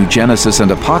distant New Genesis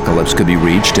and Apocalypse could be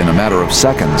reached in a matter of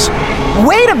seconds.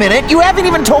 Wait a minute! You haven't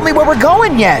even told me where we're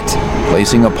going yet!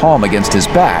 Placing a palm against his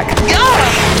back,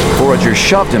 Forager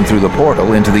shoved him through the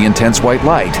portal into the intense white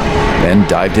light, then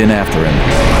dived in after him.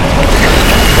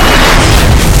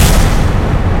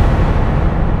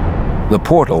 The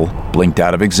portal blinked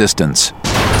out of existence.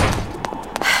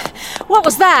 What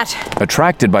was that?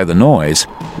 Attracted by the noise,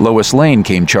 Lois Lane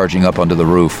came charging up onto the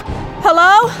roof.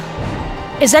 Hello?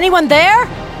 Is anyone there?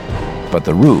 But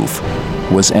the roof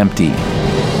was empty.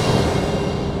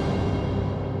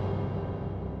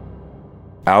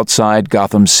 Outside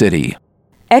Gotham City.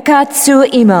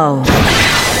 Ekatsu Imo.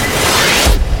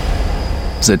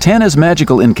 Zatanna's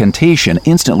magical incantation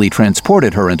instantly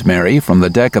transported her and Mary from the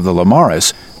deck of the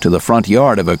Lamaris to the front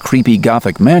yard of a creepy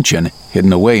Gothic mansion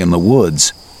hidden away in the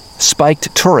woods.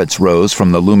 Spiked turrets rose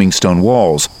from the looming stone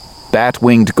walls.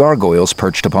 Bat-winged gargoyles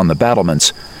perched upon the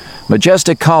battlements.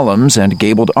 Majestic columns and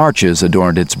gabled arches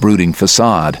adorned its brooding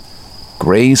facade.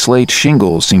 Gray slate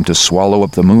shingles seemed to swallow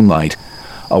up the moonlight.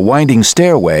 A winding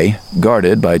stairway,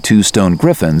 guarded by 2 stone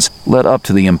griffins, led up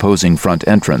to the imposing front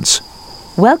entrance.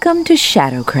 Welcome to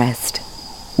Shadowcrest.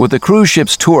 With the cruise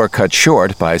ship's tour cut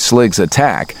short by Slig's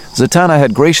attack, Zatanna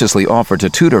had graciously offered to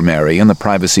tutor Mary in the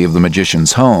privacy of the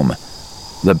magician's home.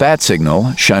 The bat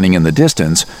signal, shining in the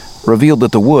distance, revealed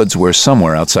that the woods were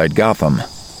somewhere outside Gotham.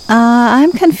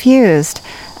 I'm confused.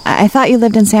 I thought you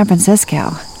lived in San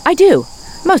Francisco. I do,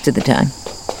 most of the time.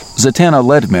 Zatanna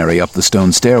led Mary up the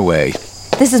stone stairway.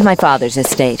 This is my father's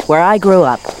estate, where I grew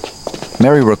up.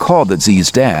 Mary recalled that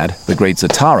Z's dad, the great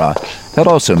Zatara, had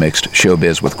also mixed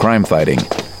showbiz with crime fighting.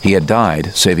 He had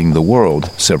died saving the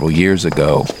world several years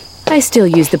ago. I still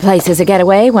use the place as a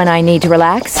getaway when I need to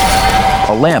relax.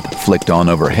 A lamp flicked on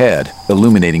overhead,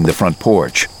 illuminating the front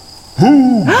porch.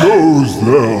 Who goes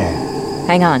there?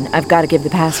 Hang on, I've got to give the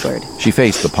password. She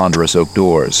faced the ponderous oak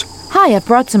doors. Hi, I've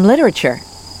brought some literature.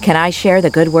 Can I share the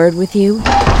good word with you?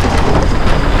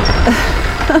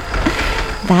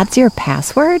 That's your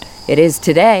password? It is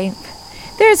today.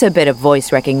 There's a bit of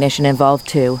voice recognition involved,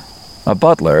 too. A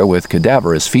butler with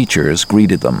cadaverous features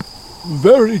greeted them.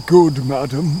 Very good,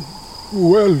 madam.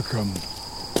 Welcome.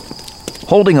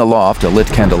 Holding aloft a lit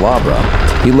candelabra,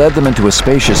 he led them into a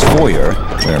spacious foyer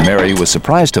where Mary was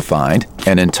surprised to find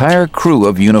an entire crew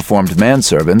of uniformed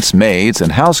manservants, maids,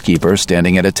 and housekeepers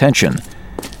standing at attention.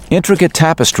 Intricate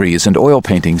tapestries and oil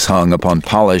paintings hung upon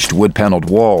polished wood-paneled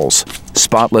walls.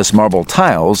 Spotless marble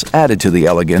tiles added to the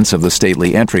elegance of the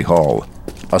stately entry hall.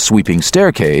 A sweeping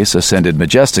staircase ascended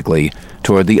majestically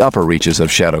toward the upper reaches of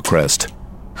Shadowcrest.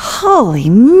 Holy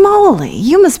moly,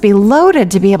 you must be loaded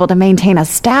to be able to maintain a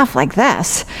staff like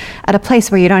this, at a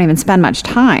place where you don't even spend much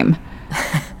time.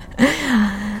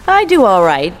 I do all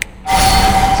right.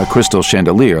 A crystal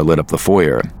chandelier lit up the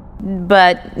foyer.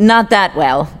 But not that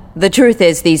well. The truth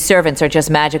is, these servants are just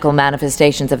magical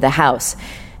manifestations of the house.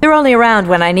 They're only around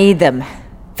when I need them.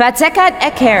 Fatsekat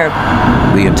Ekherb.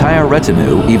 The entire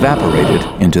retinue evaporated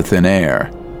into thin air.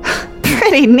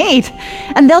 Pretty neat.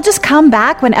 And they'll just come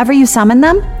back whenever you summon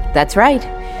them? That's right.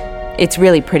 It's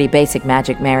really pretty basic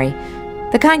magic, Mary.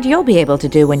 The kind you'll be able to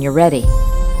do when you're ready.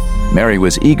 Mary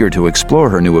was eager to explore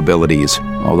her new abilities,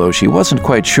 although she wasn't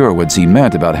quite sure what Z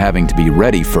meant about having to be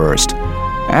ready first.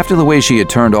 After the way she had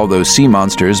turned all those sea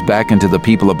monsters back into the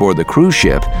people aboard the cruise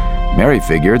ship, Mary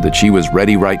figured that she was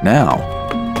ready right now.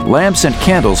 Lamps and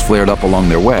candles flared up along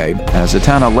their way as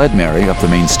Zatanna led Mary up the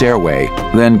main stairway,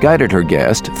 then guided her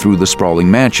guest through the sprawling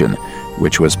mansion,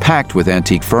 which was packed with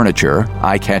antique furniture,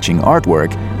 eye-catching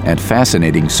artwork, and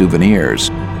fascinating souvenirs.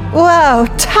 Whoa,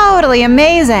 totally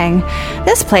amazing.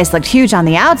 This place looked huge on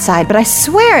the outside, but I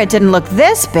swear it didn't look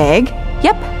this big.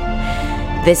 Yep.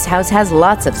 This house has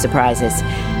lots of surprises.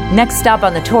 Next stop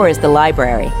on the tour is the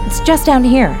library. It's just down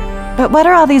here. But what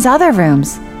are all these other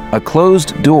rooms? A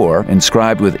closed door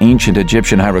inscribed with ancient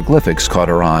Egyptian hieroglyphics caught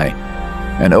her eye.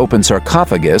 An open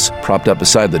sarcophagus, propped up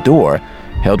beside the door,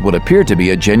 held what appeared to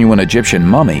be a genuine Egyptian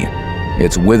mummy.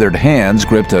 Its withered hands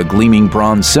gripped a gleaming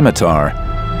bronze scimitar.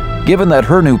 Given that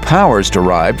her new powers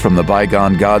derived from the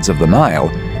bygone gods of the Nile,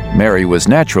 Mary was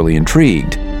naturally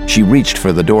intrigued. She reached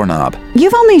for the doorknob.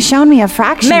 You've only shown me a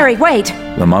fraction. Mary, wait!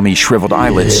 The mummy's shriveled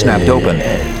eyelids snapped open.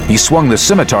 He swung the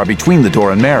scimitar between the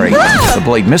door and Mary, the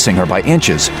blade missing her by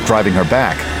inches, driving her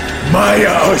back. Maya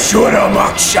Ashura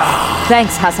Maksha!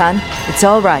 Thanks, Hassan. It's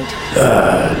all right.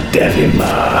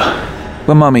 Devima.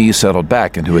 The mummy settled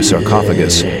back into his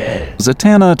sarcophagus.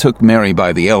 Zatanna took Mary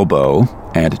by the elbow,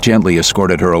 and gently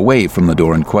escorted her away from the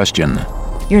door in question.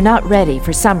 You're not ready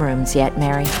for some rooms yet,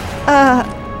 Mary.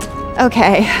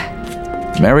 Okay.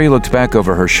 Mary looked back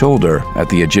over her shoulder at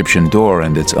the Egyptian door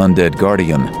and its undead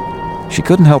guardian. She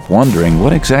couldn't help wondering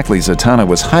what exactly Zatanna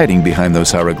was hiding behind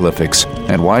those hieroglyphics,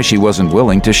 and why she wasn't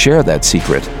willing to share that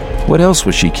secret. What else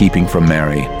was she keeping from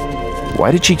Mary?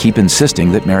 Why did she keep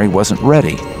insisting that Mary wasn't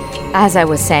ready? As I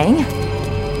was saying,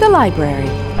 the library.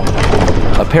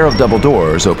 A pair of double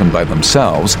doors opened by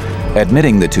themselves,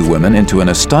 admitting the two women into an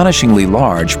astonishingly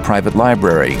large private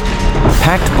library.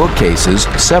 Packed bookcases,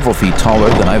 several feet taller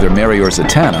than either Mary or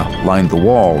Zatanna, lined the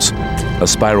walls. A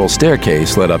spiral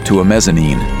staircase led up to a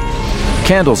mezzanine.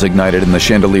 Candles ignited in the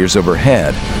chandeliers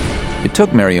overhead. It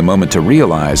took Mary a moment to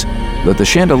realize that the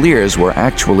chandeliers were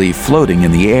actually floating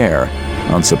in the air,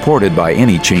 unsupported by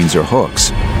any chains or hooks.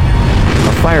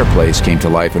 A fireplace came to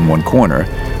life in one corner,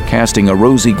 casting a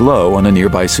rosy glow on a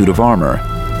nearby suit of armor.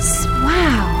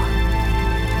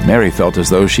 Wow. Mary felt as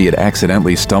though she had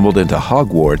accidentally stumbled into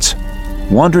Hogwarts.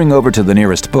 Wandering over to the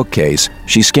nearest bookcase,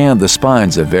 she scanned the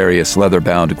spines of various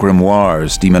leather-bound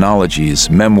grimoires, demonologies,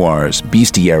 memoirs,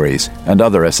 bestiaries, and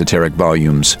other esoteric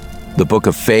volumes. The Book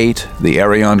of Fate, the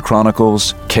Arion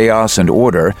Chronicles, Chaos and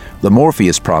Order, the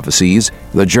Morpheus Prophecies,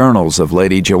 the Journals of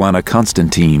Lady Joanna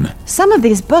Constantine. Some of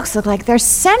these books look like they're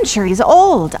centuries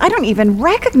old. I don't even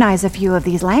recognize a few of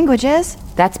these languages.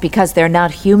 That's because they're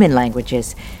not human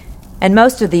languages. And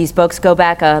most of these books go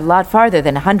back a lot farther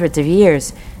than hundreds of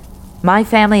years. My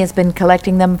family has been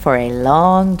collecting them for a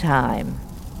long time.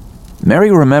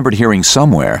 Mary remembered hearing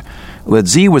somewhere that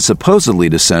Z was supposedly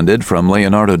descended from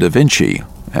Leonardo da Vinci,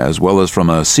 as well as from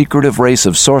a secretive race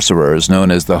of sorcerers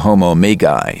known as the Homo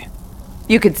Magi.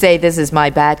 You could say this is my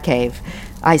bat cave.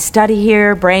 I study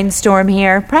here, brainstorm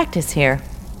here, practice here.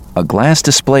 A glass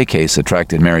display case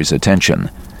attracted Mary's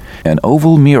attention. An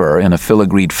oval mirror in a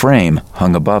filigreed frame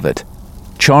hung above it.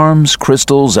 Charms,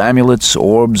 crystals, amulets,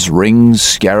 orbs, rings,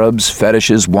 scarabs,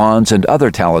 fetishes, wands, and other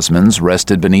talismans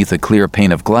rested beneath a clear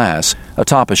pane of glass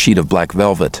atop a sheet of black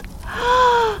velvet.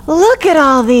 Look at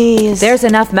all these! There's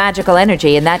enough magical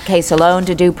energy in that case alone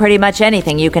to do pretty much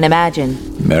anything you can imagine.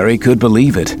 Mary could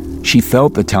believe it. She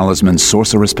felt the talisman's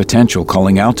sorcerous potential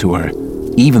calling out to her,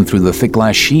 even through the thick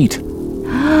glass sheet.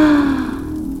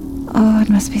 Oh, it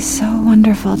must be so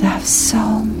wonderful to have so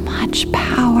much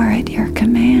power at your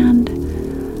command.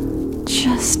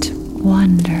 Just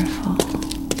wonderful.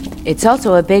 It's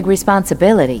also a big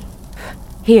responsibility.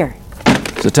 Here.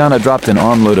 Zatanna dropped an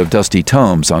armload of dusty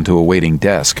tomes onto a waiting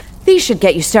desk. These should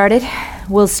get you started.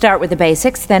 We'll start with the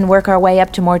basics, then work our way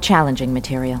up to more challenging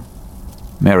material.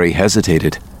 Mary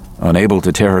hesitated, unable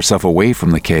to tear herself away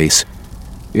from the case.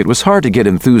 It was hard to get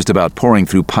enthused about poring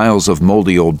through piles of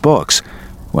moldy old books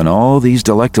when all these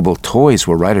delectable toys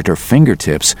were right at her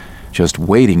fingertips, just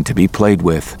waiting to be played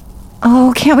with.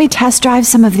 Oh, can't we test drive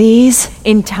some of these?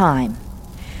 In time.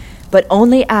 But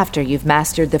only after you've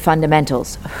mastered the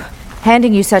fundamentals.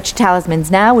 Handing you such talismans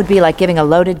now would be like giving a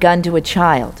loaded gun to a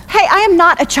child. Hey, I am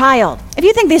not a child. If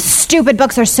you think these stupid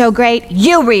books are so great,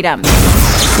 you read them.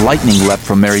 Lightning leapt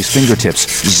from Mary's fingertips,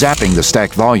 zapping the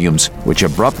stacked volumes, which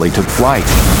abruptly took flight.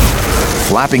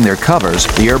 Flapping their covers,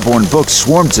 the airborne books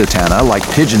swarmed Zatanna like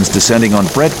pigeons descending on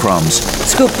breadcrumbs.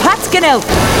 Skupatskanov!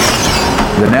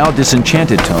 The now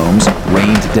disenchanted tomes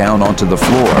rained down onto the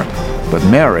floor, but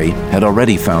Mary had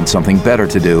already found something better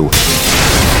to do.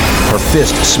 Her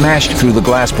fist smashed through the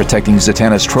glass protecting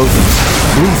Zatanna's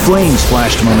trophies. Blue flames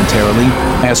flashed momentarily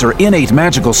as her innate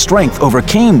magical strength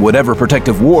overcame whatever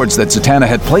protective wards that Zatanna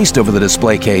had placed over the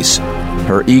display case.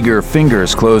 Her eager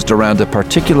fingers closed around a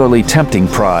particularly tempting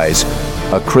prize,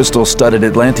 a crystal-studded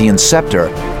Atlantean scepter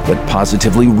that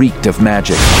positively reeked of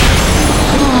magic.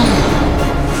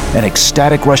 An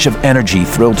ecstatic rush of energy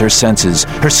thrilled her senses.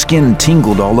 Her skin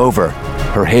tingled all over.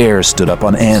 Her hair stood up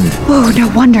on end. Oh, no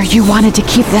wonder you wanted to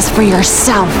keep this for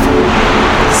yourself.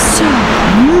 So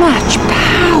much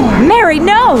power. Mary,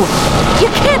 no! You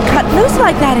can't cut loose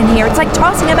like that in here. It's like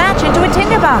tossing a match into a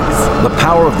tinderbox. The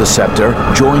power of the scepter,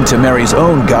 joined to Mary's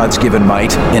own gods-given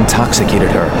might, intoxicated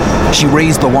her. She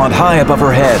raised the wand high above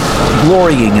her head,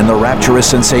 glorying in the rapturous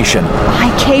sensation.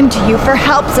 I came to you for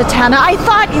help, Zatanna. I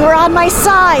thought you were on my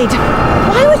side.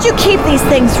 Why would you keep these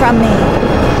things from me?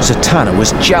 Zatanna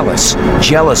was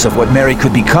jealous of what Mary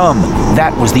could become.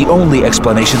 That was the only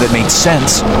explanation that made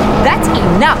sense. That's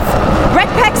enough!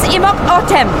 Rekpex imok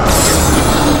otem!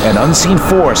 An unseen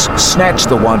force snatched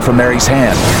the wand from Mary's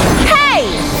hand. Hey!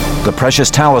 The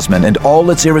precious talisman and all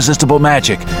its irresistible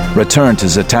magic returned to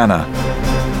Zatanna.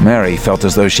 Mary felt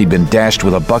as though she'd been dashed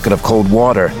with a bucket of cold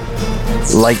water.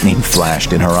 Lightning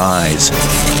flashed in her eyes.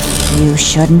 You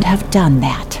shouldn't have done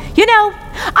that. You know,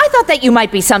 I thought that you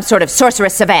might be some sort of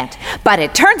sorceress savant, but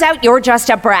it turns out you're just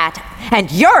a brat,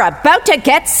 and you're about to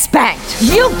get spanked.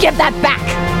 You give that back!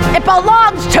 It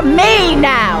belongs to me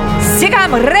now!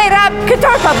 Sigam Rerab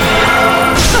Ketorpum!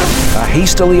 A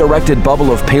hastily erected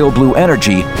bubble of pale blue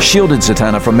energy shielded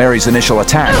Zatanna from Mary's initial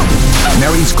attack.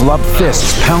 Mary's gloved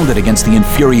fists pounded against the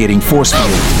infuriating force field.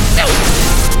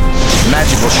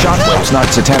 Magical shockwaves knocked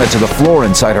Zatanna to the floor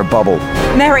inside her bubble.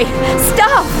 Mary,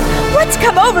 stop! What's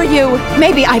come over you?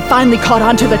 Maybe I finally caught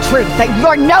on to the truth that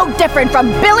you're no different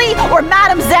from Billy or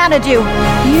Madame Xanadu.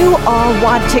 You all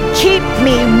want to keep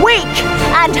me weak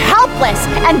and helpless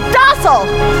and docile.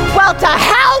 Well, to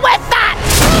hell with that!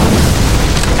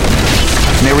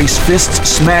 Mary's fists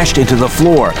smashed into the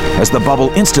floor as the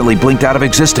bubble instantly blinked out of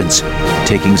existence,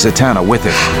 taking Zatanna with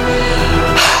it.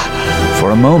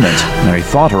 For a moment, Mary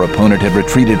thought her opponent had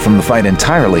retreated from the fight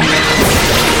entirely.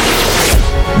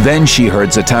 Then she heard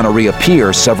Zatanna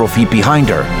reappear several feet behind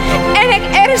her.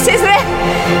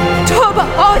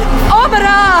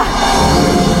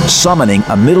 Summoning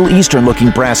a Middle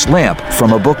Eastern-looking brass lamp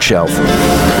from a bookshelf.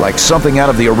 Like something out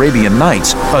of the Arabian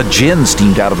Nights, a djinn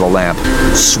steamed out of the lamp.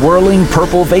 Swirling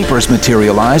purple vapors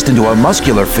materialized into a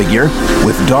muscular figure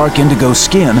with dark indigo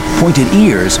skin, pointed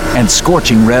ears, and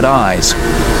scorching red eyes.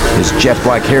 His jet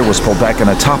black hair was pulled back in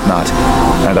a topknot,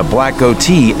 and a black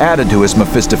goatee added to his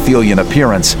Mephistophelian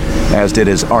appearance, as did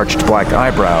his arched black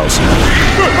eyebrows.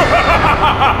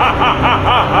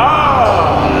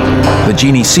 The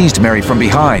genie seized Mary from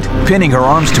behind, pinning her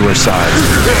arms to her side.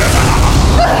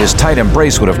 His tight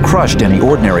embrace would have crushed any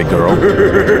ordinary girl.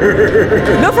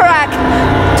 Nufarak!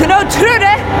 To no trude!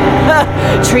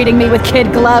 Treating me with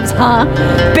kid gloves, huh?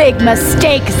 Big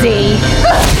mistake, Z.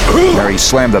 Mary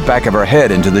slammed the back of her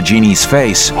head into the genie's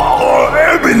face.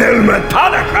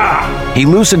 He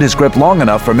loosened his grip long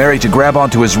enough for Mary to grab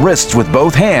onto his wrists with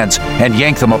both hands and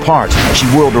yank them apart. She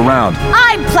whirled around.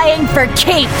 I'm playing for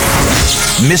keeps!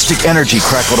 Mystic energy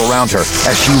crackled around her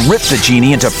as she ripped the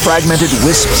genie into fragmented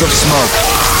wisps of smoke.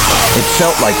 It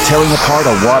felt like tearing apart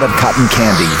a wad of cotton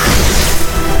candy.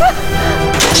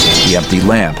 The empty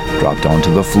lamp dropped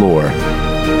onto the floor.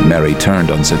 Mary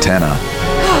turned on Zatanna.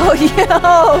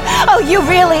 Oh, you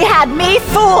really had me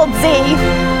fooled, Z!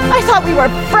 I thought we were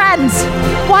friends!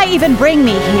 Why even bring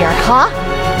me here, huh?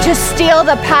 To steal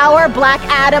the power Black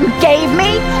Adam gave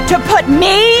me? To put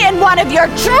me in one of your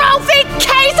trophy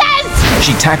cases?!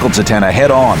 She tackled Zatanna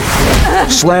head-on,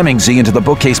 slamming Z into the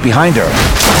bookcase behind her.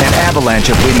 An avalanche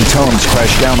of waiting tomes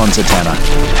crashed down on Zatanna,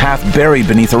 half buried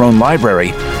beneath her own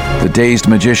library. The dazed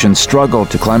magician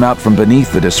struggled to climb out from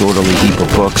beneath the disorderly heap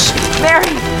of books. Mary!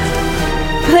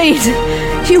 Please,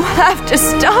 you have to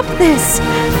stop this.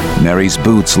 Mary's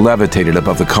boots levitated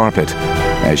above the carpet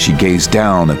as she gazed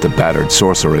down at the battered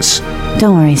sorceress.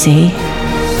 Don't worry, Z.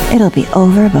 It'll be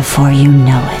over before you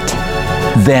know it.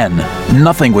 Then,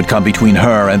 nothing would come between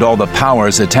her and all the power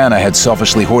Zatanna had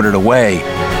selfishly hoarded away.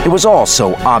 It was all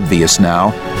so obvious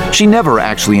now. She never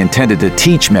actually intended to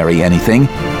teach Mary anything.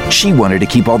 She wanted to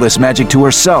keep all this magic to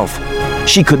herself.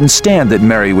 She couldn't stand that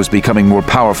Mary was becoming more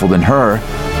powerful than her.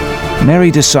 Mary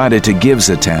decided to give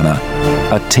Zatanna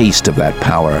a taste of that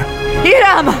power.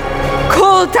 Iram!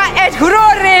 Kulta et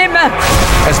hurorim!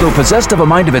 As though possessed of a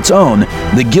mind of its own,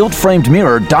 the gilt-framed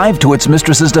mirror dived to its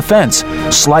mistress's defense,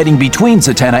 sliding between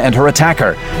Zatanna and her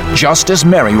attacker, just as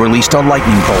Mary released a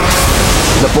lightning bolt.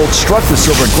 The bolt struck the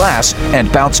silver glass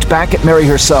and bounced back at Mary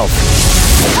herself.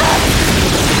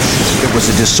 It was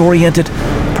a disoriented,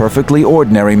 perfectly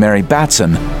ordinary Mary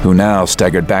Batson, who now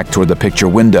staggered back toward the picture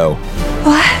window.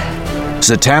 What?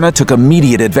 Zatanna took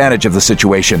immediate advantage of the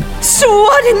situation.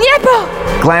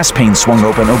 Glass pane swung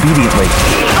open obediently.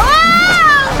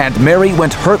 And Mary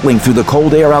went hurtling through the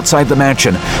cold air outside the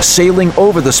mansion, sailing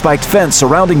over the spiked fence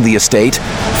surrounding the estate,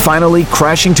 finally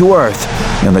crashing to earth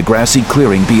in the grassy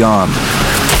clearing beyond.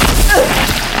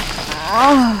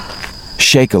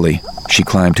 Shakily, she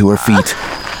climbed to her feet.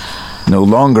 No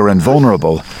longer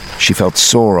invulnerable, she felt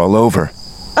sore all over.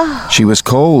 She was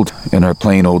cold in her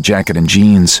plain old jacket and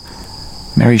jeans.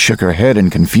 Mary shook her head in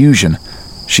confusion.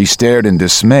 She stared in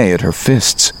dismay at her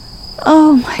fists.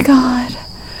 Oh my God.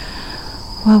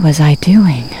 What was I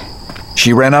doing?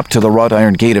 She ran up to the wrought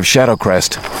iron gate of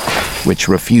Shadowcrest, which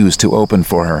refused to open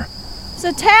for her.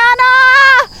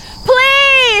 Zatanna!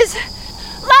 Please!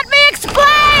 Let me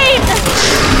explain!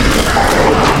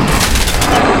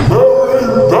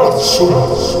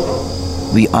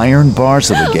 The iron bars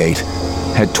of the gate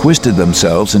had twisted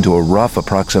themselves into a rough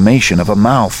approximation of a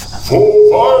mouth. For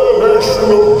violation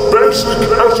of basic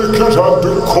etiquette and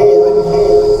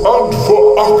decorum, and for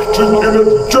acting in a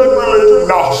generally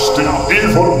nasty,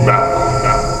 evil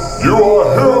manner, you are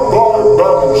hereby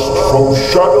banished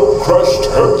Shadowcrest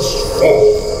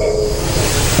henceforth.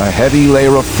 A heavy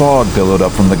layer of fog billowed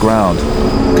up from the ground,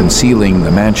 concealing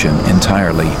the mansion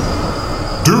entirely.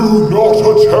 Do not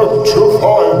attempt to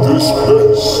find this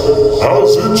place,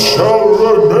 as it shall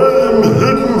remain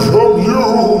hidden from you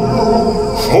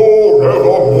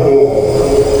forevermore.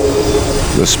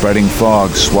 The spreading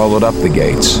fog swallowed up the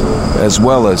gates, as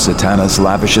well as Zatanna's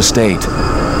lavish estate,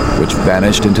 which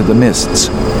vanished into the mists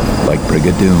like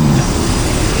Brigadoon.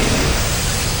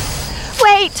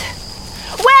 Wait!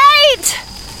 Wait!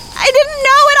 I didn't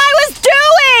know what I was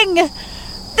doing!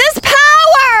 This power!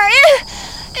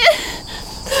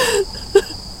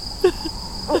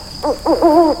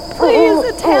 Please,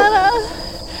 Zatanna.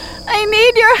 I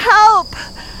need your help.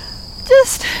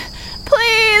 Just,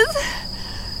 please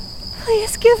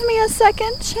give me a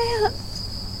second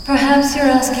chance. Perhaps you're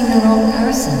asking the wrong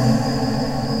person.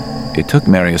 It took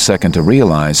Mary a second to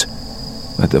realize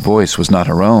that the voice was not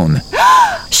her own.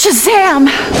 Shazam!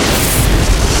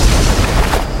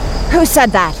 Who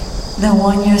said that? The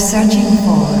one you're searching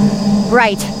for.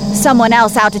 Right. Someone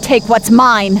else out to take what's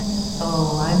mine.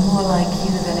 Oh, I'm more like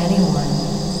you than anyone.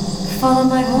 Follow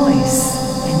my voice,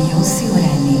 and you'll see what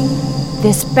I mean.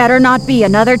 This better not be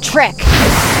another trick.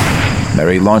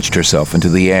 Mary launched herself into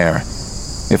the air.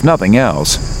 If nothing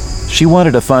else, she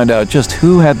wanted to find out just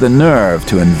who had the nerve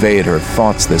to invade her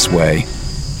thoughts this way.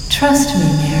 Trust me,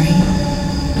 Mary.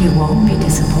 You won't be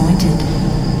disappointed.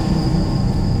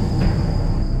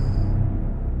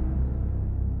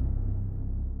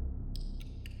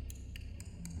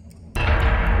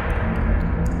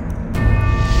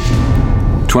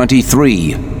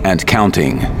 "23 and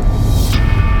counting.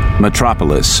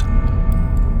 Metropolis.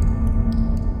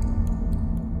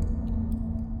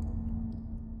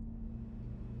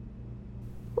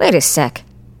 Wait a sec.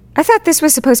 I thought this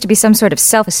was supposed to be some sort of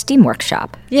self-esteem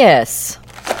workshop. Yes.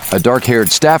 A dark-haired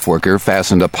staff worker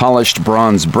fastened a polished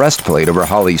bronze breastplate over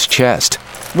Holly's chest.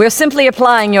 We're simply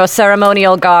applying your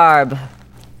ceremonial garb.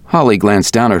 Holly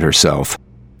glanced down at herself.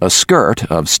 A skirt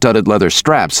of studded leather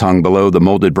straps hung below the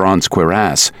molded bronze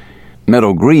cuirass.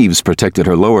 Metal greaves protected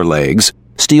her lower legs.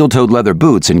 Steel-toed leather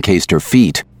boots encased her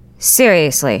feet.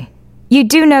 Seriously. You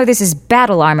do know this is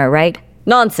battle armor, right?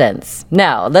 Nonsense.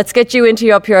 Now, let's get you into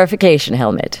your purification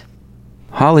helmet.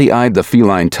 Holly eyed the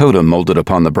feline totem molded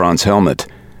upon the bronze helmet.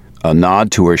 A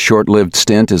nod to her short-lived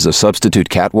stint as a substitute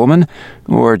Catwoman,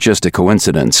 or just a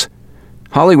coincidence?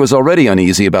 Holly was already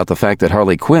uneasy about the fact that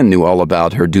Harley Quinn knew all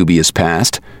about her dubious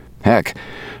past. Heck,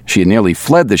 she had nearly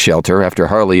fled the shelter after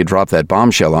Harley had dropped that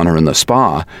bombshell on her in the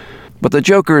spa. But the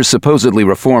Joker's supposedly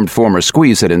reformed former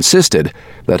squeeze had insisted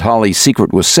that Holly's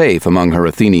secret was safe among her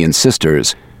Athenian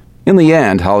sisters. In the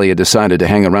end, Holly had decided to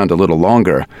hang around a little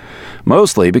longer,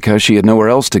 mostly because she had nowhere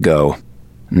else to go.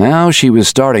 Now she was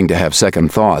starting to have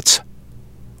second thoughts.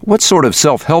 What sort of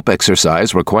self-help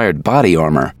exercise required body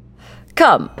armor?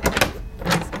 Come.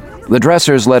 The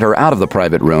dressers led her out of the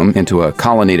private room into a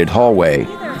colonnaded hallway,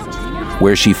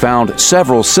 where she found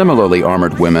several similarly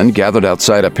armored women gathered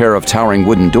outside a pair of towering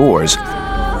wooden doors.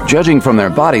 Judging from their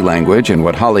body language and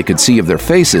what Holly could see of their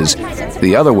faces,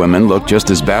 the other women looked just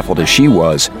as baffled as she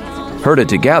was. Herded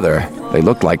together, they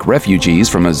looked like refugees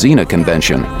from a Xena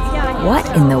convention. What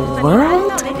in the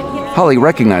world? Holly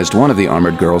recognized one of the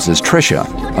armored girls as Trisha,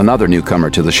 another newcomer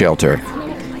to the shelter.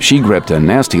 She gripped a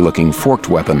nasty-looking forked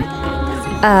weapon.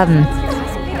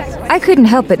 I couldn't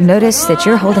help but notice that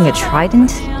you're holding a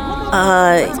trident.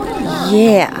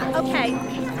 Yeah.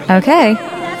 Okay.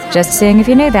 Just seeing if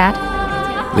you knew that.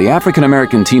 The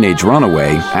African-American teenage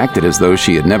runaway acted as though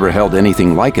she had never held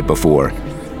anything like it before.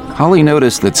 Holly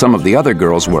noticed that some of the other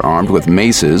girls were armed with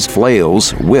maces,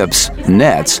 flails, whips,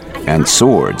 nets, and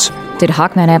swords. Did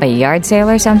Hawkman have a yard sale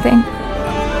or something?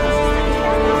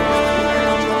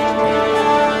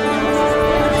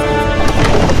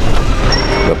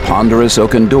 The ponderous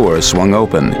oaken door swung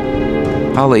open.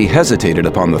 Holly hesitated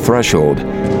upon the threshold,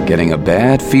 getting a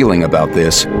bad feeling about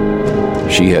this.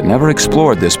 She had never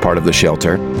explored this part of the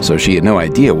shelter, so she had no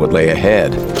idea what lay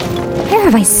ahead. Where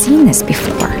have I seen this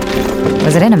before?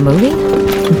 Was it in a movie?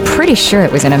 I'm pretty sure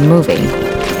it was in a movie.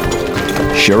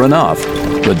 Sure enough,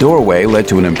 the doorway led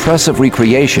to an impressive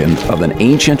recreation of an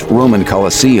ancient Roman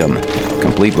Colosseum,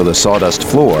 complete with a sawdust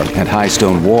floor and high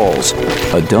stone walls.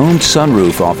 A domed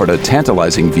sunroof offered a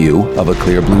tantalizing view of a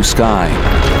clear blue sky.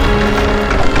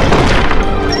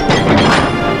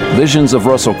 Visions of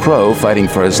Russell Crowe fighting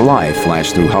for his life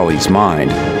flashed through Holly's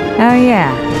mind. Oh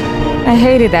yeah, I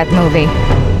hated that movie.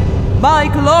 My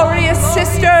glorious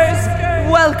sisters,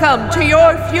 welcome to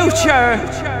your future.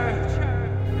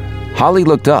 Holly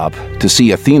looked up to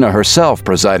see Athena herself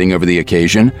presiding over the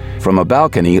occasion from a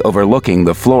balcony overlooking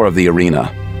the floor of the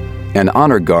arena. An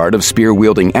honor guard of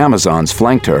spear-wielding Amazons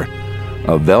flanked her.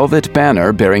 A velvet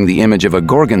banner bearing the image of a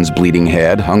Gorgon's bleeding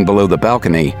head hung below the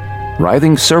balcony.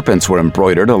 Writhing serpents were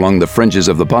embroidered along the fringes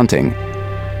of the bunting.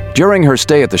 During her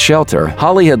stay at the shelter,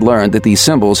 Holly had learned that these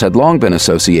symbols had long been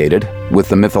associated with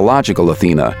the mythological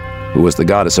Athena, who was the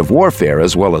goddess of warfare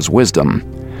as well as wisdom.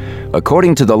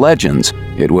 According to the legends,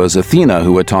 it was Athena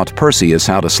who had taught Perseus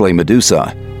how to slay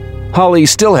Medusa. Holly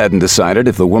still hadn't decided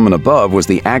if the woman above was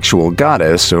the actual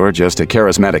goddess or just a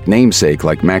charismatic namesake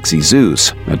like Maxie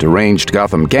Zeus, a deranged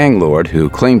Gotham gang lord who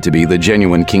claimed to be the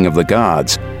genuine king of the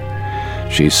gods.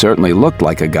 She certainly looked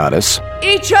like a goddess.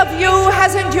 Each of you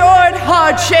has endured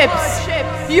hardships.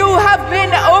 You have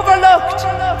been overlooked,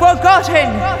 forgotten,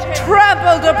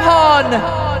 trampled upon.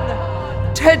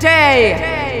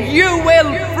 Today, you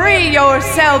will free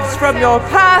yourselves from your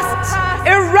pasts,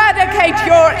 eradicate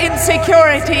your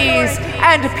insecurities,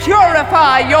 and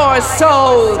purify your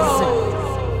souls.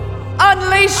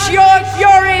 Unleash your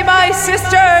fury, my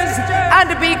sisters, and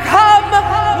become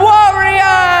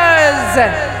warriors!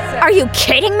 Are you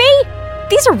kidding me?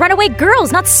 These are runaway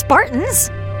girls, not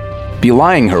Spartans.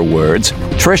 Belying her words,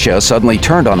 Trisha suddenly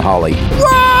turned on Holly.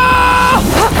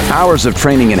 Hours of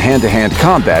training in hand-to-hand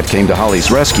combat came to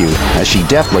Holly's rescue as she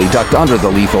deftly ducked under the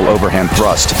lethal overhand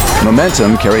thrust.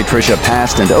 Momentum carried Trisha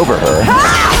past and over her,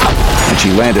 and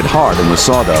she landed hard in the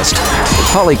sawdust.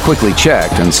 Holly quickly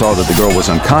checked and saw that the girl was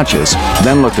unconscious,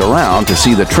 then looked around to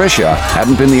see that Trisha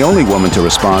hadn't been the only woman to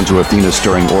respond to Athena's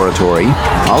stirring oratory.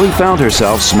 Holly found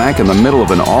herself smack in the middle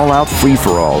of an all-out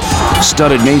free-for-all.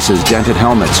 Studded maces dented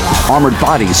helmets, armored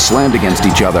bodies slammed against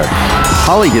each other.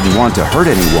 Holly didn't want to hurt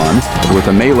anyone, but with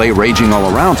a melee raging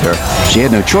all around her, she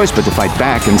had no choice but to fight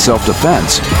back in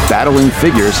self-defense. Battling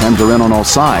figures hemmed her in on all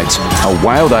sides. A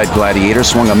wild-eyed gladiator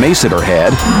swung a mace at her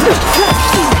head,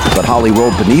 but Holly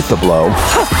rolled beneath the blow,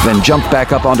 then jumped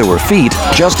back up onto her feet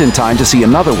just in time to see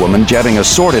another woman jabbing a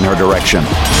sword in her direction.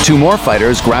 Two more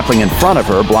fighters grappling in front of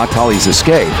her blocked Holly's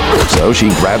escape, so she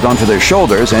grabbed onto their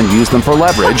shoulders and used them for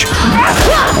leverage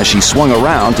as she swung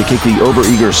around to kick the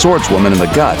overeager swordswoman in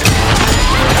the gut.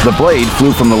 The blade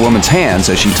flew from the woman's hands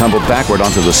as she tumbled backward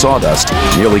onto the sawdust,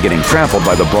 nearly getting trampled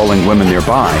by the brawling women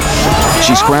nearby.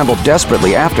 She scrambled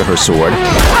desperately after her sword,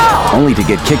 only to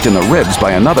get kicked in the ribs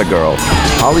by another girl.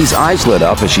 Holly's eyes lit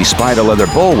up as she spied a leather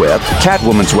bullwhip,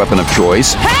 Catwoman's weapon of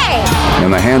choice,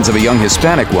 in the hands of a young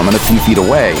Hispanic woman a few feet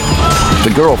away.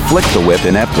 The girl flicked the whip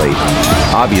ineptly,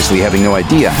 obviously having no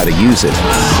idea how to use it.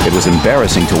 It was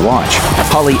embarrassing to watch.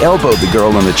 Holly elbowed the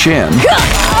girl in the chin.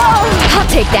 I'll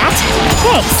take that.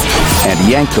 Thanks. And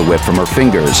yanked the whip from her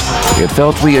fingers. It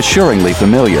felt reassuringly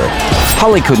familiar.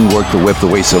 Holly couldn't work the whip the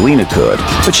way Selena could,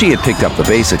 but she had picked up the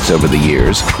basics over the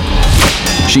years.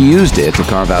 She used it to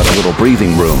carve out a little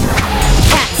breathing room.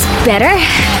 That's better.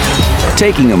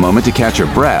 Taking a moment to catch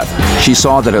her breath, she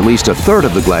saw that at least a third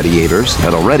of the gladiators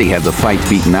had already had the fight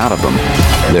beaten out of them.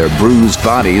 Their bruised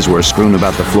bodies were strewn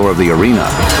about the floor of the arena.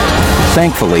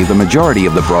 Thankfully, the majority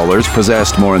of the brawlers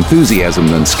possessed more enthusiasm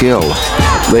than skill.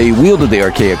 They wielded the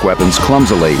archaic weapons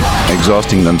clumsily,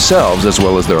 exhausting themselves as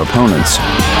well as their opponents.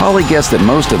 Holly guessed that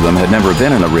most of them had never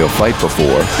been in a real fight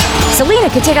before. Selena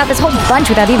could take out this whole bunch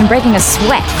without even breaking a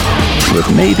sweat. With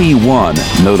maybe one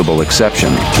notable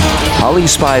exception. Holly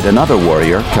spied another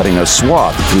warrior cutting a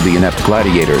swath through the inept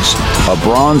gladiators. A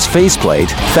bronze faceplate,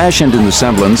 fashioned in the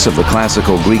semblance of the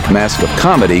classical Greek mask of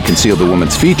comedy, concealed the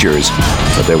woman's features,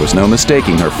 but there was no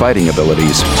mistaking her fighting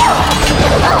abilities.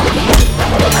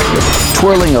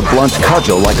 Twirling a blunt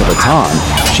cudgel like a baton,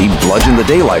 she bludgeoned the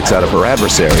daylights out of her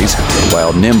adversaries,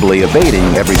 while nimbly evading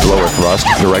every blow or thrust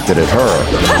directed at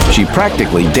her. She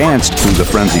practically danced through the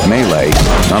frenzied melee.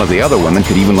 None of the other women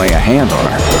could even lay a hand on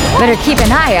her. Better keep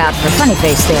an eye out for funny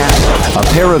face there. A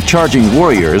pair of charging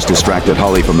warriors distracted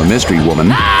Holly from the mystery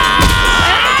woman.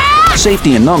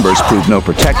 Safety in numbers proved no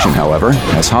protection, however,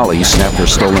 as Holly snapped her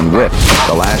stolen whip.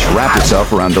 The lash wrapped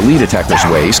itself around the lead attacker's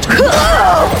waist,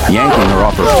 yanking her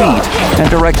off her feet and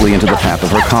directly into the path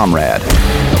of her comrade.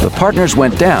 The partners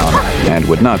went down and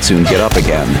would not soon get up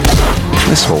again.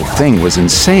 This whole thing was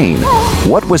insane.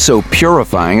 What was so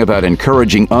purifying about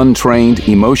encouraging untrained,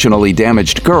 emotionally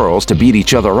damaged girls to beat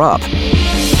each other up?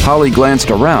 Holly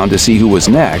glanced around to see who was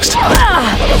next.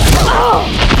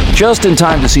 Just in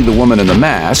time to see the woman in the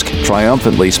mask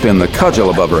triumphantly spin the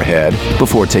cudgel above her head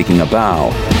before taking a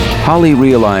bow. Holly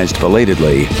realized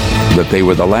belatedly that they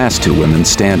were the last two women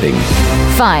standing.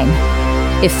 Fine.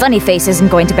 If Funny Face isn't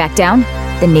going to back down,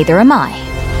 then neither am I.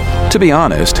 To be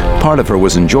honest, part of her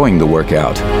was enjoying the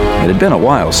workout. It had been a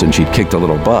while since she'd kicked a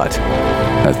little butt.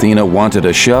 Athena wanted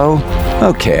a show?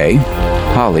 Okay,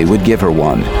 Holly would give her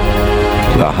one.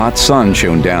 The hot sun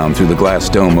shone down through the glass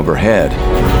dome overhead.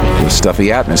 The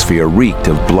stuffy atmosphere reeked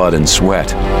of blood and sweat.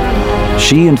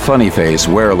 She and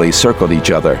Funnyface warily circled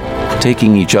each other,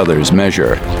 taking each other's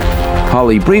measure.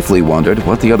 Holly briefly wondered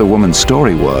what the other woman's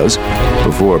story was,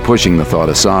 before pushing the thought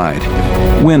aside.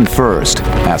 Win first,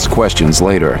 ask questions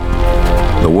later.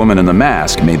 The woman in the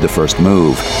mask made the first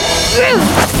move.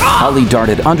 Holly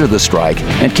darted under the strike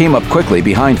and came up quickly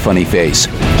behind Funnyface.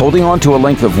 Holding onto a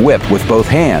length of whip with both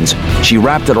hands, she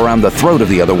wrapped it around the throat of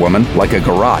the other woman like a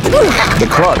garrote. The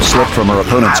club slipped from her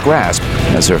opponent's grasp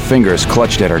as her fingers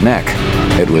clutched at her neck.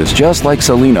 It was just like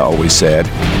Selena always said,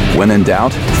 when in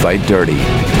doubt, fight dirty.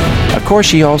 Of course,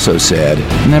 she also said,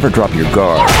 never drop your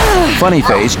guard.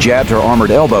 Funnyface jabbed her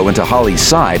armored elbow into Holly's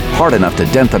side hard enough to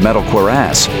dent the metal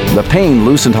cuirass. The pain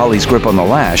loosened Holly's grip on the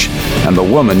lash, and the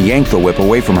woman yanked the whip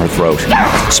away from her throat.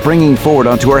 Springing forward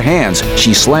onto her hands,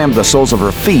 she slammed the soles of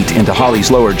her feet into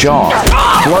Holly's lower jaw.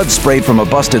 Blood sprayed from a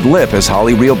busted lip as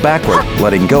Holly reeled backward,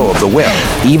 letting go of the whip,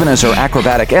 even as her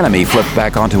acrobatic enemy flipped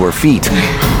back onto her feet.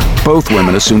 Both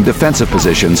women assumed defensive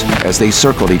positions as they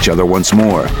circled each other once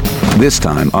more, this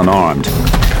time unarmed.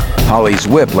 Holly's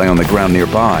whip lay on the ground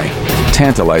nearby,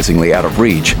 tantalizingly out of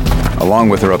reach, along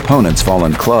with her opponent's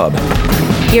fallen club.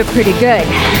 You're pretty good.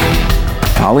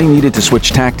 Holly needed to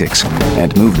switch tactics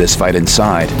and move this fight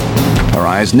inside. Her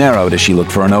eyes narrowed as she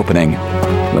looked for an opening.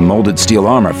 The molded steel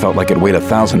armor felt like it weighed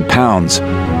 1,000 pounds.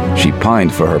 She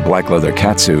pined for her black leather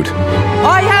catsuit.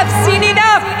 I have seen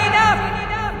enough!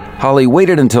 Holly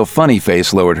waited until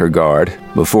Funnyface lowered her guard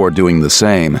before doing the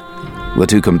same. The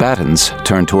two combatants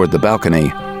turned toward the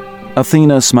balcony.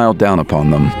 Athena smiled down upon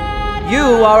them. You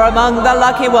are among the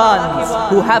lucky ones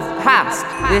who have passed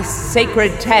this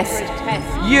sacred test.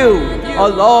 You,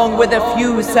 along with a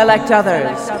few select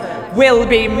others, will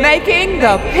be making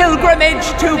the pilgrimage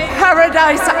to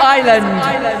Paradise Island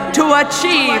to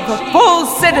achieve full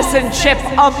citizenship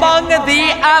among the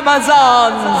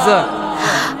Amazons.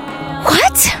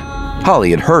 What?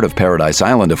 Holly had heard of Paradise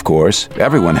Island, of course.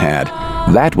 Everyone had.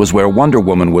 That was where Wonder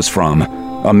Woman was from.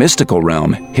 A mystical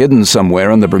realm, hidden somewhere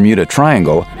in the Bermuda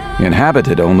Triangle,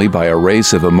 inhabited only by a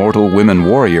race of immortal women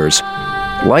warriors.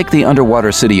 Like the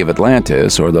underwater city of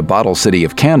Atlantis or the bottle city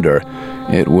of Kandor,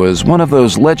 it was one of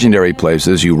those legendary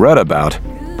places you read about,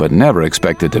 but never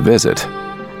expected to visit.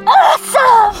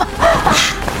 Awesome!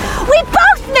 We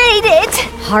both made it!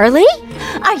 Harley?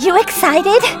 Are you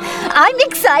excited? I'm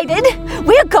excited.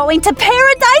 We're going to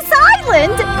Paradise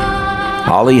Island!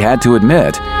 Holly had to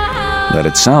admit that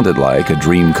it sounded like a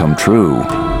dream come true.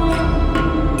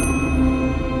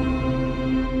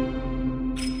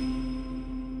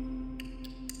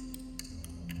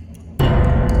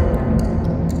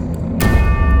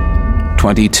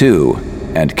 "22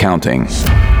 and counting.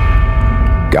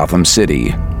 Gotham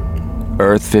City,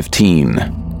 Earth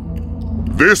 15.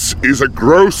 This is a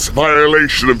gross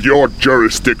violation of your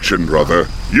jurisdiction, brother.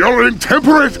 Your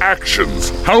intemperate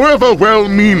actions, however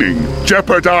well-meaning,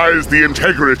 jeopardize the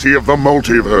integrity of the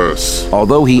multiverse.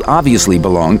 Although he obviously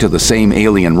belonged to the same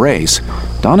alien race,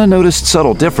 Donna noticed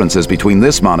subtle differences between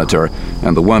this monitor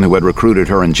and the one who had recruited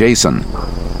her and Jason.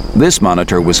 This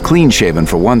monitor was clean-shaven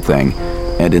for one thing,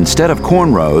 and instead of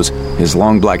cornrows, his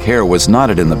long black hair was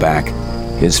knotted in the back.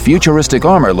 His futuristic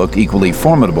armor looked equally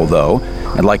formidable, though,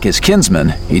 and like his kinsman,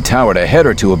 he towered a head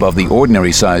or two above the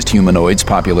ordinary-sized humanoids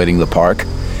populating the park.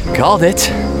 Called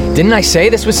it. Didn't I say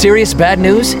this was serious bad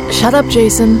news? Shut up,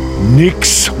 Jason.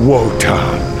 Nix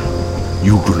Wotan.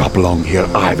 You do not belong here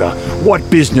either. What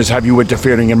business have you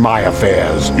interfering in my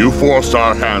affairs? You forced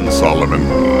our hand, Solomon.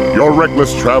 Your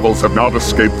reckless travels have not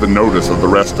escaped the notice of the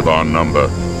rest of our number.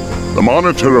 The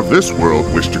Monitor of this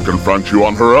world wished to confront you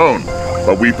on her own,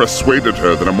 but we persuaded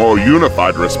her that a more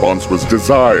unified response was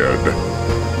desired.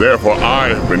 Therefore, I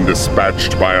have been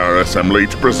dispatched by our assembly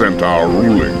to present our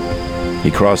ruling.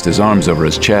 He crossed his arms over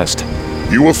his chest.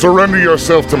 You will surrender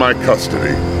yourself to my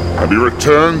custody and be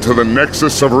returned to the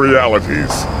Nexus of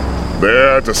Realities,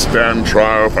 there to stand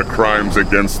trial for crimes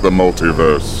against the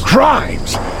multiverse.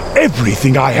 Crimes?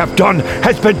 Everything I have done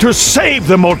has been to save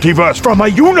the multiverse from a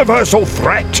universal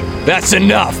threat. That's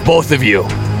enough, both of you.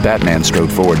 Batman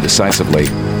strode forward decisively.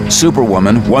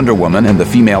 Superwoman, Wonder Woman, and the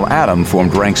female Atom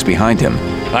formed ranks behind him.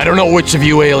 I don't know which of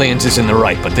you aliens is in the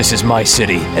right, but this is my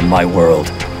city and my world.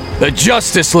 The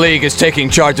Justice League is taking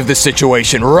charge of this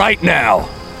situation right now.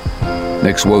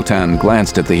 Nix Wotan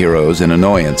glanced at the heroes in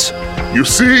annoyance. You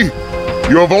see,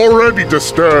 you have already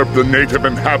disturbed the native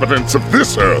inhabitants of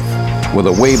this Earth. With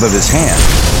a wave of his hand,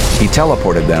 he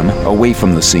teleported them away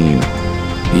from the scene.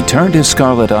 He turned his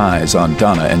scarlet eyes on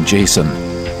Donna and Jason.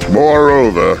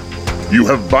 Moreover, you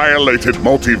have violated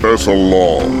multiversal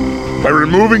law. By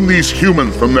removing these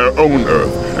humans from their own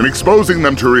Earth and exposing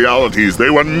them to realities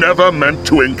they were never meant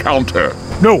to encounter.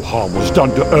 No harm was done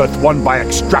to Earth One by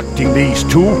extracting these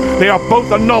two. They are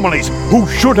both anomalies who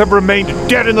should have remained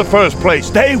dead in the first place.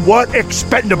 They were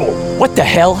expendable. What the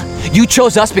hell? You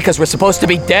chose us because we're supposed to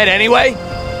be dead anyway?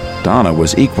 Donna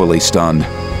was equally stunned.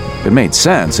 It made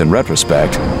sense in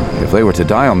retrospect. If they were to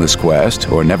die on this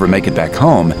quest or never make it back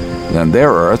home, then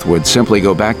their Earth would simply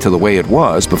go back to the way it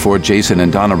was before Jason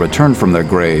and Donna returned from their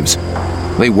graves.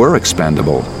 They were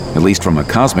expendable, at least from a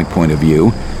cosmic point of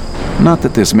view. Not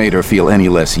that this made her feel any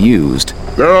less used.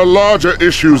 There are larger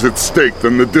issues at stake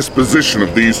than the disposition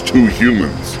of these two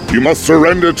humans. You must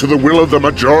surrender to the will of the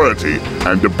majority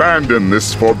and abandon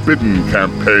this forbidden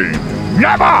campaign.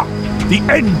 Never! The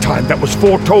end time that was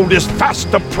foretold is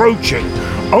fast approaching.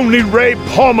 Only Ray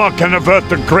Palmer can avert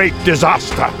the great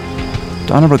disaster.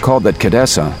 Donna recalled that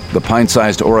Cadessa, the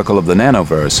pint-sized oracle of the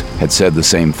Nanoverse, had said the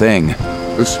same thing.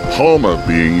 This Palmer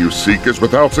being you seek is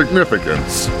without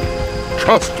significance.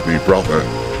 Trust me, brother.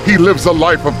 He lives a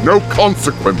life of no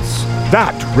consequence.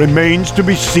 That remains to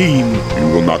be seen.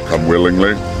 You will not come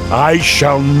willingly? I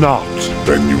shall not.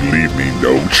 Then you leave me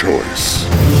no choice.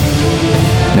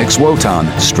 Nix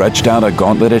Wotan stretched out a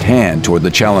gauntleted hand toward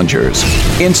the challengers.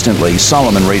 Instantly,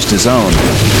 Solomon raised his own.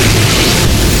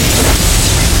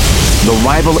 The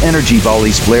rival energy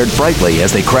volleys flared brightly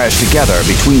as they crashed together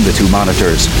between the two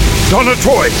monitors. Donna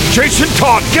Troy, Jason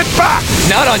Todd, get back!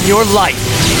 Not on your life!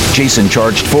 Jason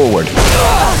charged forward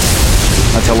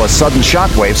until a sudden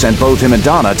shockwave sent both him and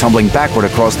Donna tumbling backward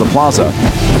across the plaza.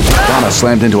 Donna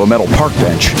slammed into a metal park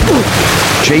bench.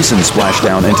 Jason splashed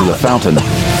down into the fountain.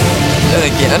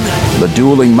 Again? The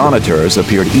dueling monitors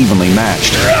appeared evenly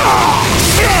matched.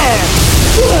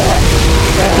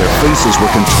 Their faces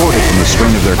were contorted from the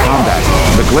strain of their combat.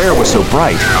 The glare was so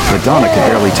bright that Donna could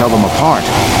barely tell them apart.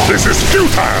 This is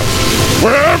futile!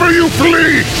 Wherever you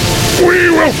flee, we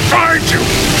will find you!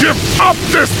 Give up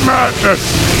this madness!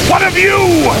 What of you?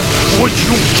 Would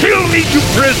you kill me to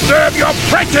preserve your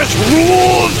precious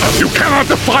rules? You cannot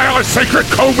defy our sacred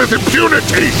code with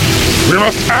impunity! We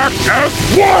must act as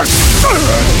one!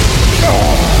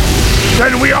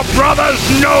 Then we are brothers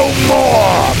no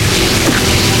more!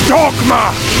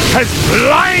 Dogma has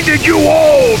blinded you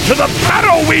all to the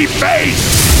battle we face!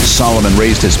 Solomon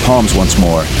raised his palms once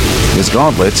more. His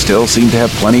gauntlets still seemed to have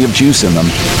plenty of juice in them.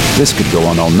 This could go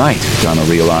on all night, Donna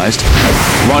realized.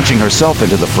 Launching herself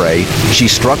into the fray, she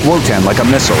struck Wotan like a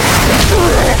missile.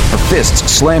 Her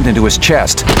fists slammed into his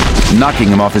chest, knocking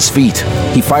him off his feet.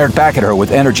 He fired back at her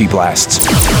with energy blasts.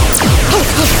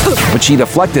 But she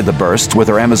deflected the bursts with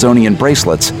her Amazonian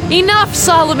bracelets. Enough,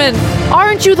 Solomon!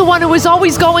 Aren't you the one who is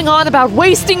always going on about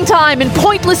wasting time in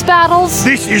pointless battles?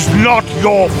 This is not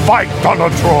your fight, Donna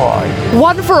Troy!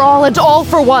 One for all and all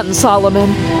for one, Solomon.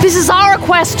 This is our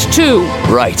quest, too.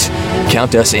 Right.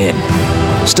 Count us in.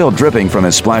 Still dripping from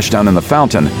his splashdown in the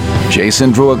fountain,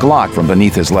 Jason drew a Glock from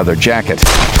beneath his leather jacket.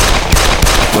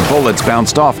 The bullets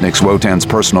bounced off Nix Wotan's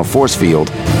personal force field.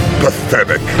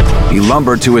 Pathetic. He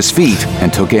lumbered to his feet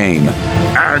and took aim.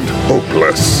 And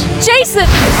hopeless. Jason!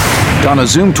 Donna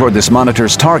zoomed toward this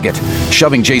monitor's target,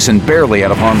 shoving Jason barely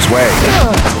out of harm's way.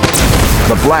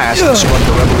 The blast struck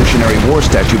the Revolutionary War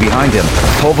statue behind him.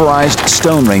 Pulverized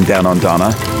stone rained down on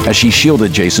Donna as she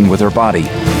shielded Jason with her body.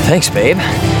 Thanks, babe.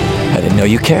 I didn't know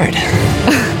you cared.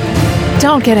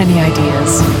 Don't get any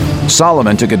ideas.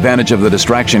 Solomon took advantage of the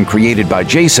distraction created by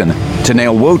Jason to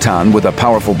nail Wotan with a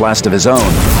powerful blast of his own.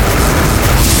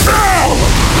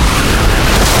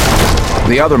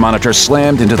 The other monitor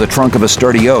slammed into the trunk of a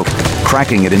sturdy oak,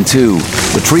 cracking it in two.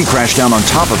 The tree crashed down on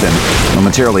top of him,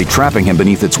 momentarily trapping him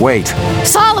beneath its weight.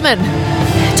 Solomon!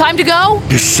 Time to go?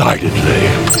 Decidedly.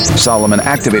 Solomon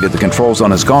activated the controls on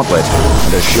his gauntlet,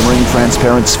 and a shimmering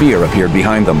transparent sphere appeared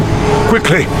behind them.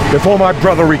 Quickly, before my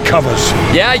brother recovers.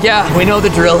 Yeah, we know the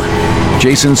drill.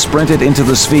 Jason sprinted into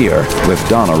the sphere, with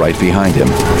Donna right behind him.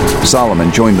 Solomon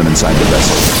joined them inside the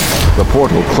vessel. The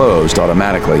portal closed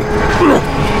automatically.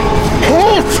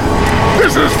 Halt!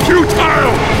 This is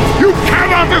futile! You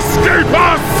cannot escape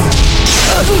us!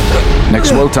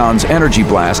 Nix Wotan's energy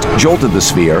blast jolted the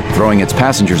sphere, throwing its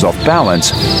passengers off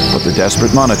balance, but the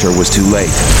desperate monitor was too late.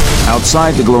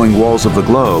 Outside the glowing walls of the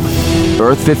globe,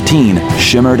 Earth 15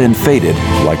 shimmered and faded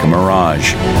like a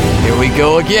mirage. Here we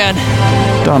go again.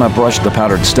 Donna brushed the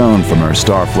powdered stone from her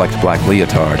star-flecked black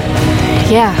leotard.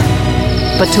 Yeah,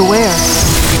 but to where?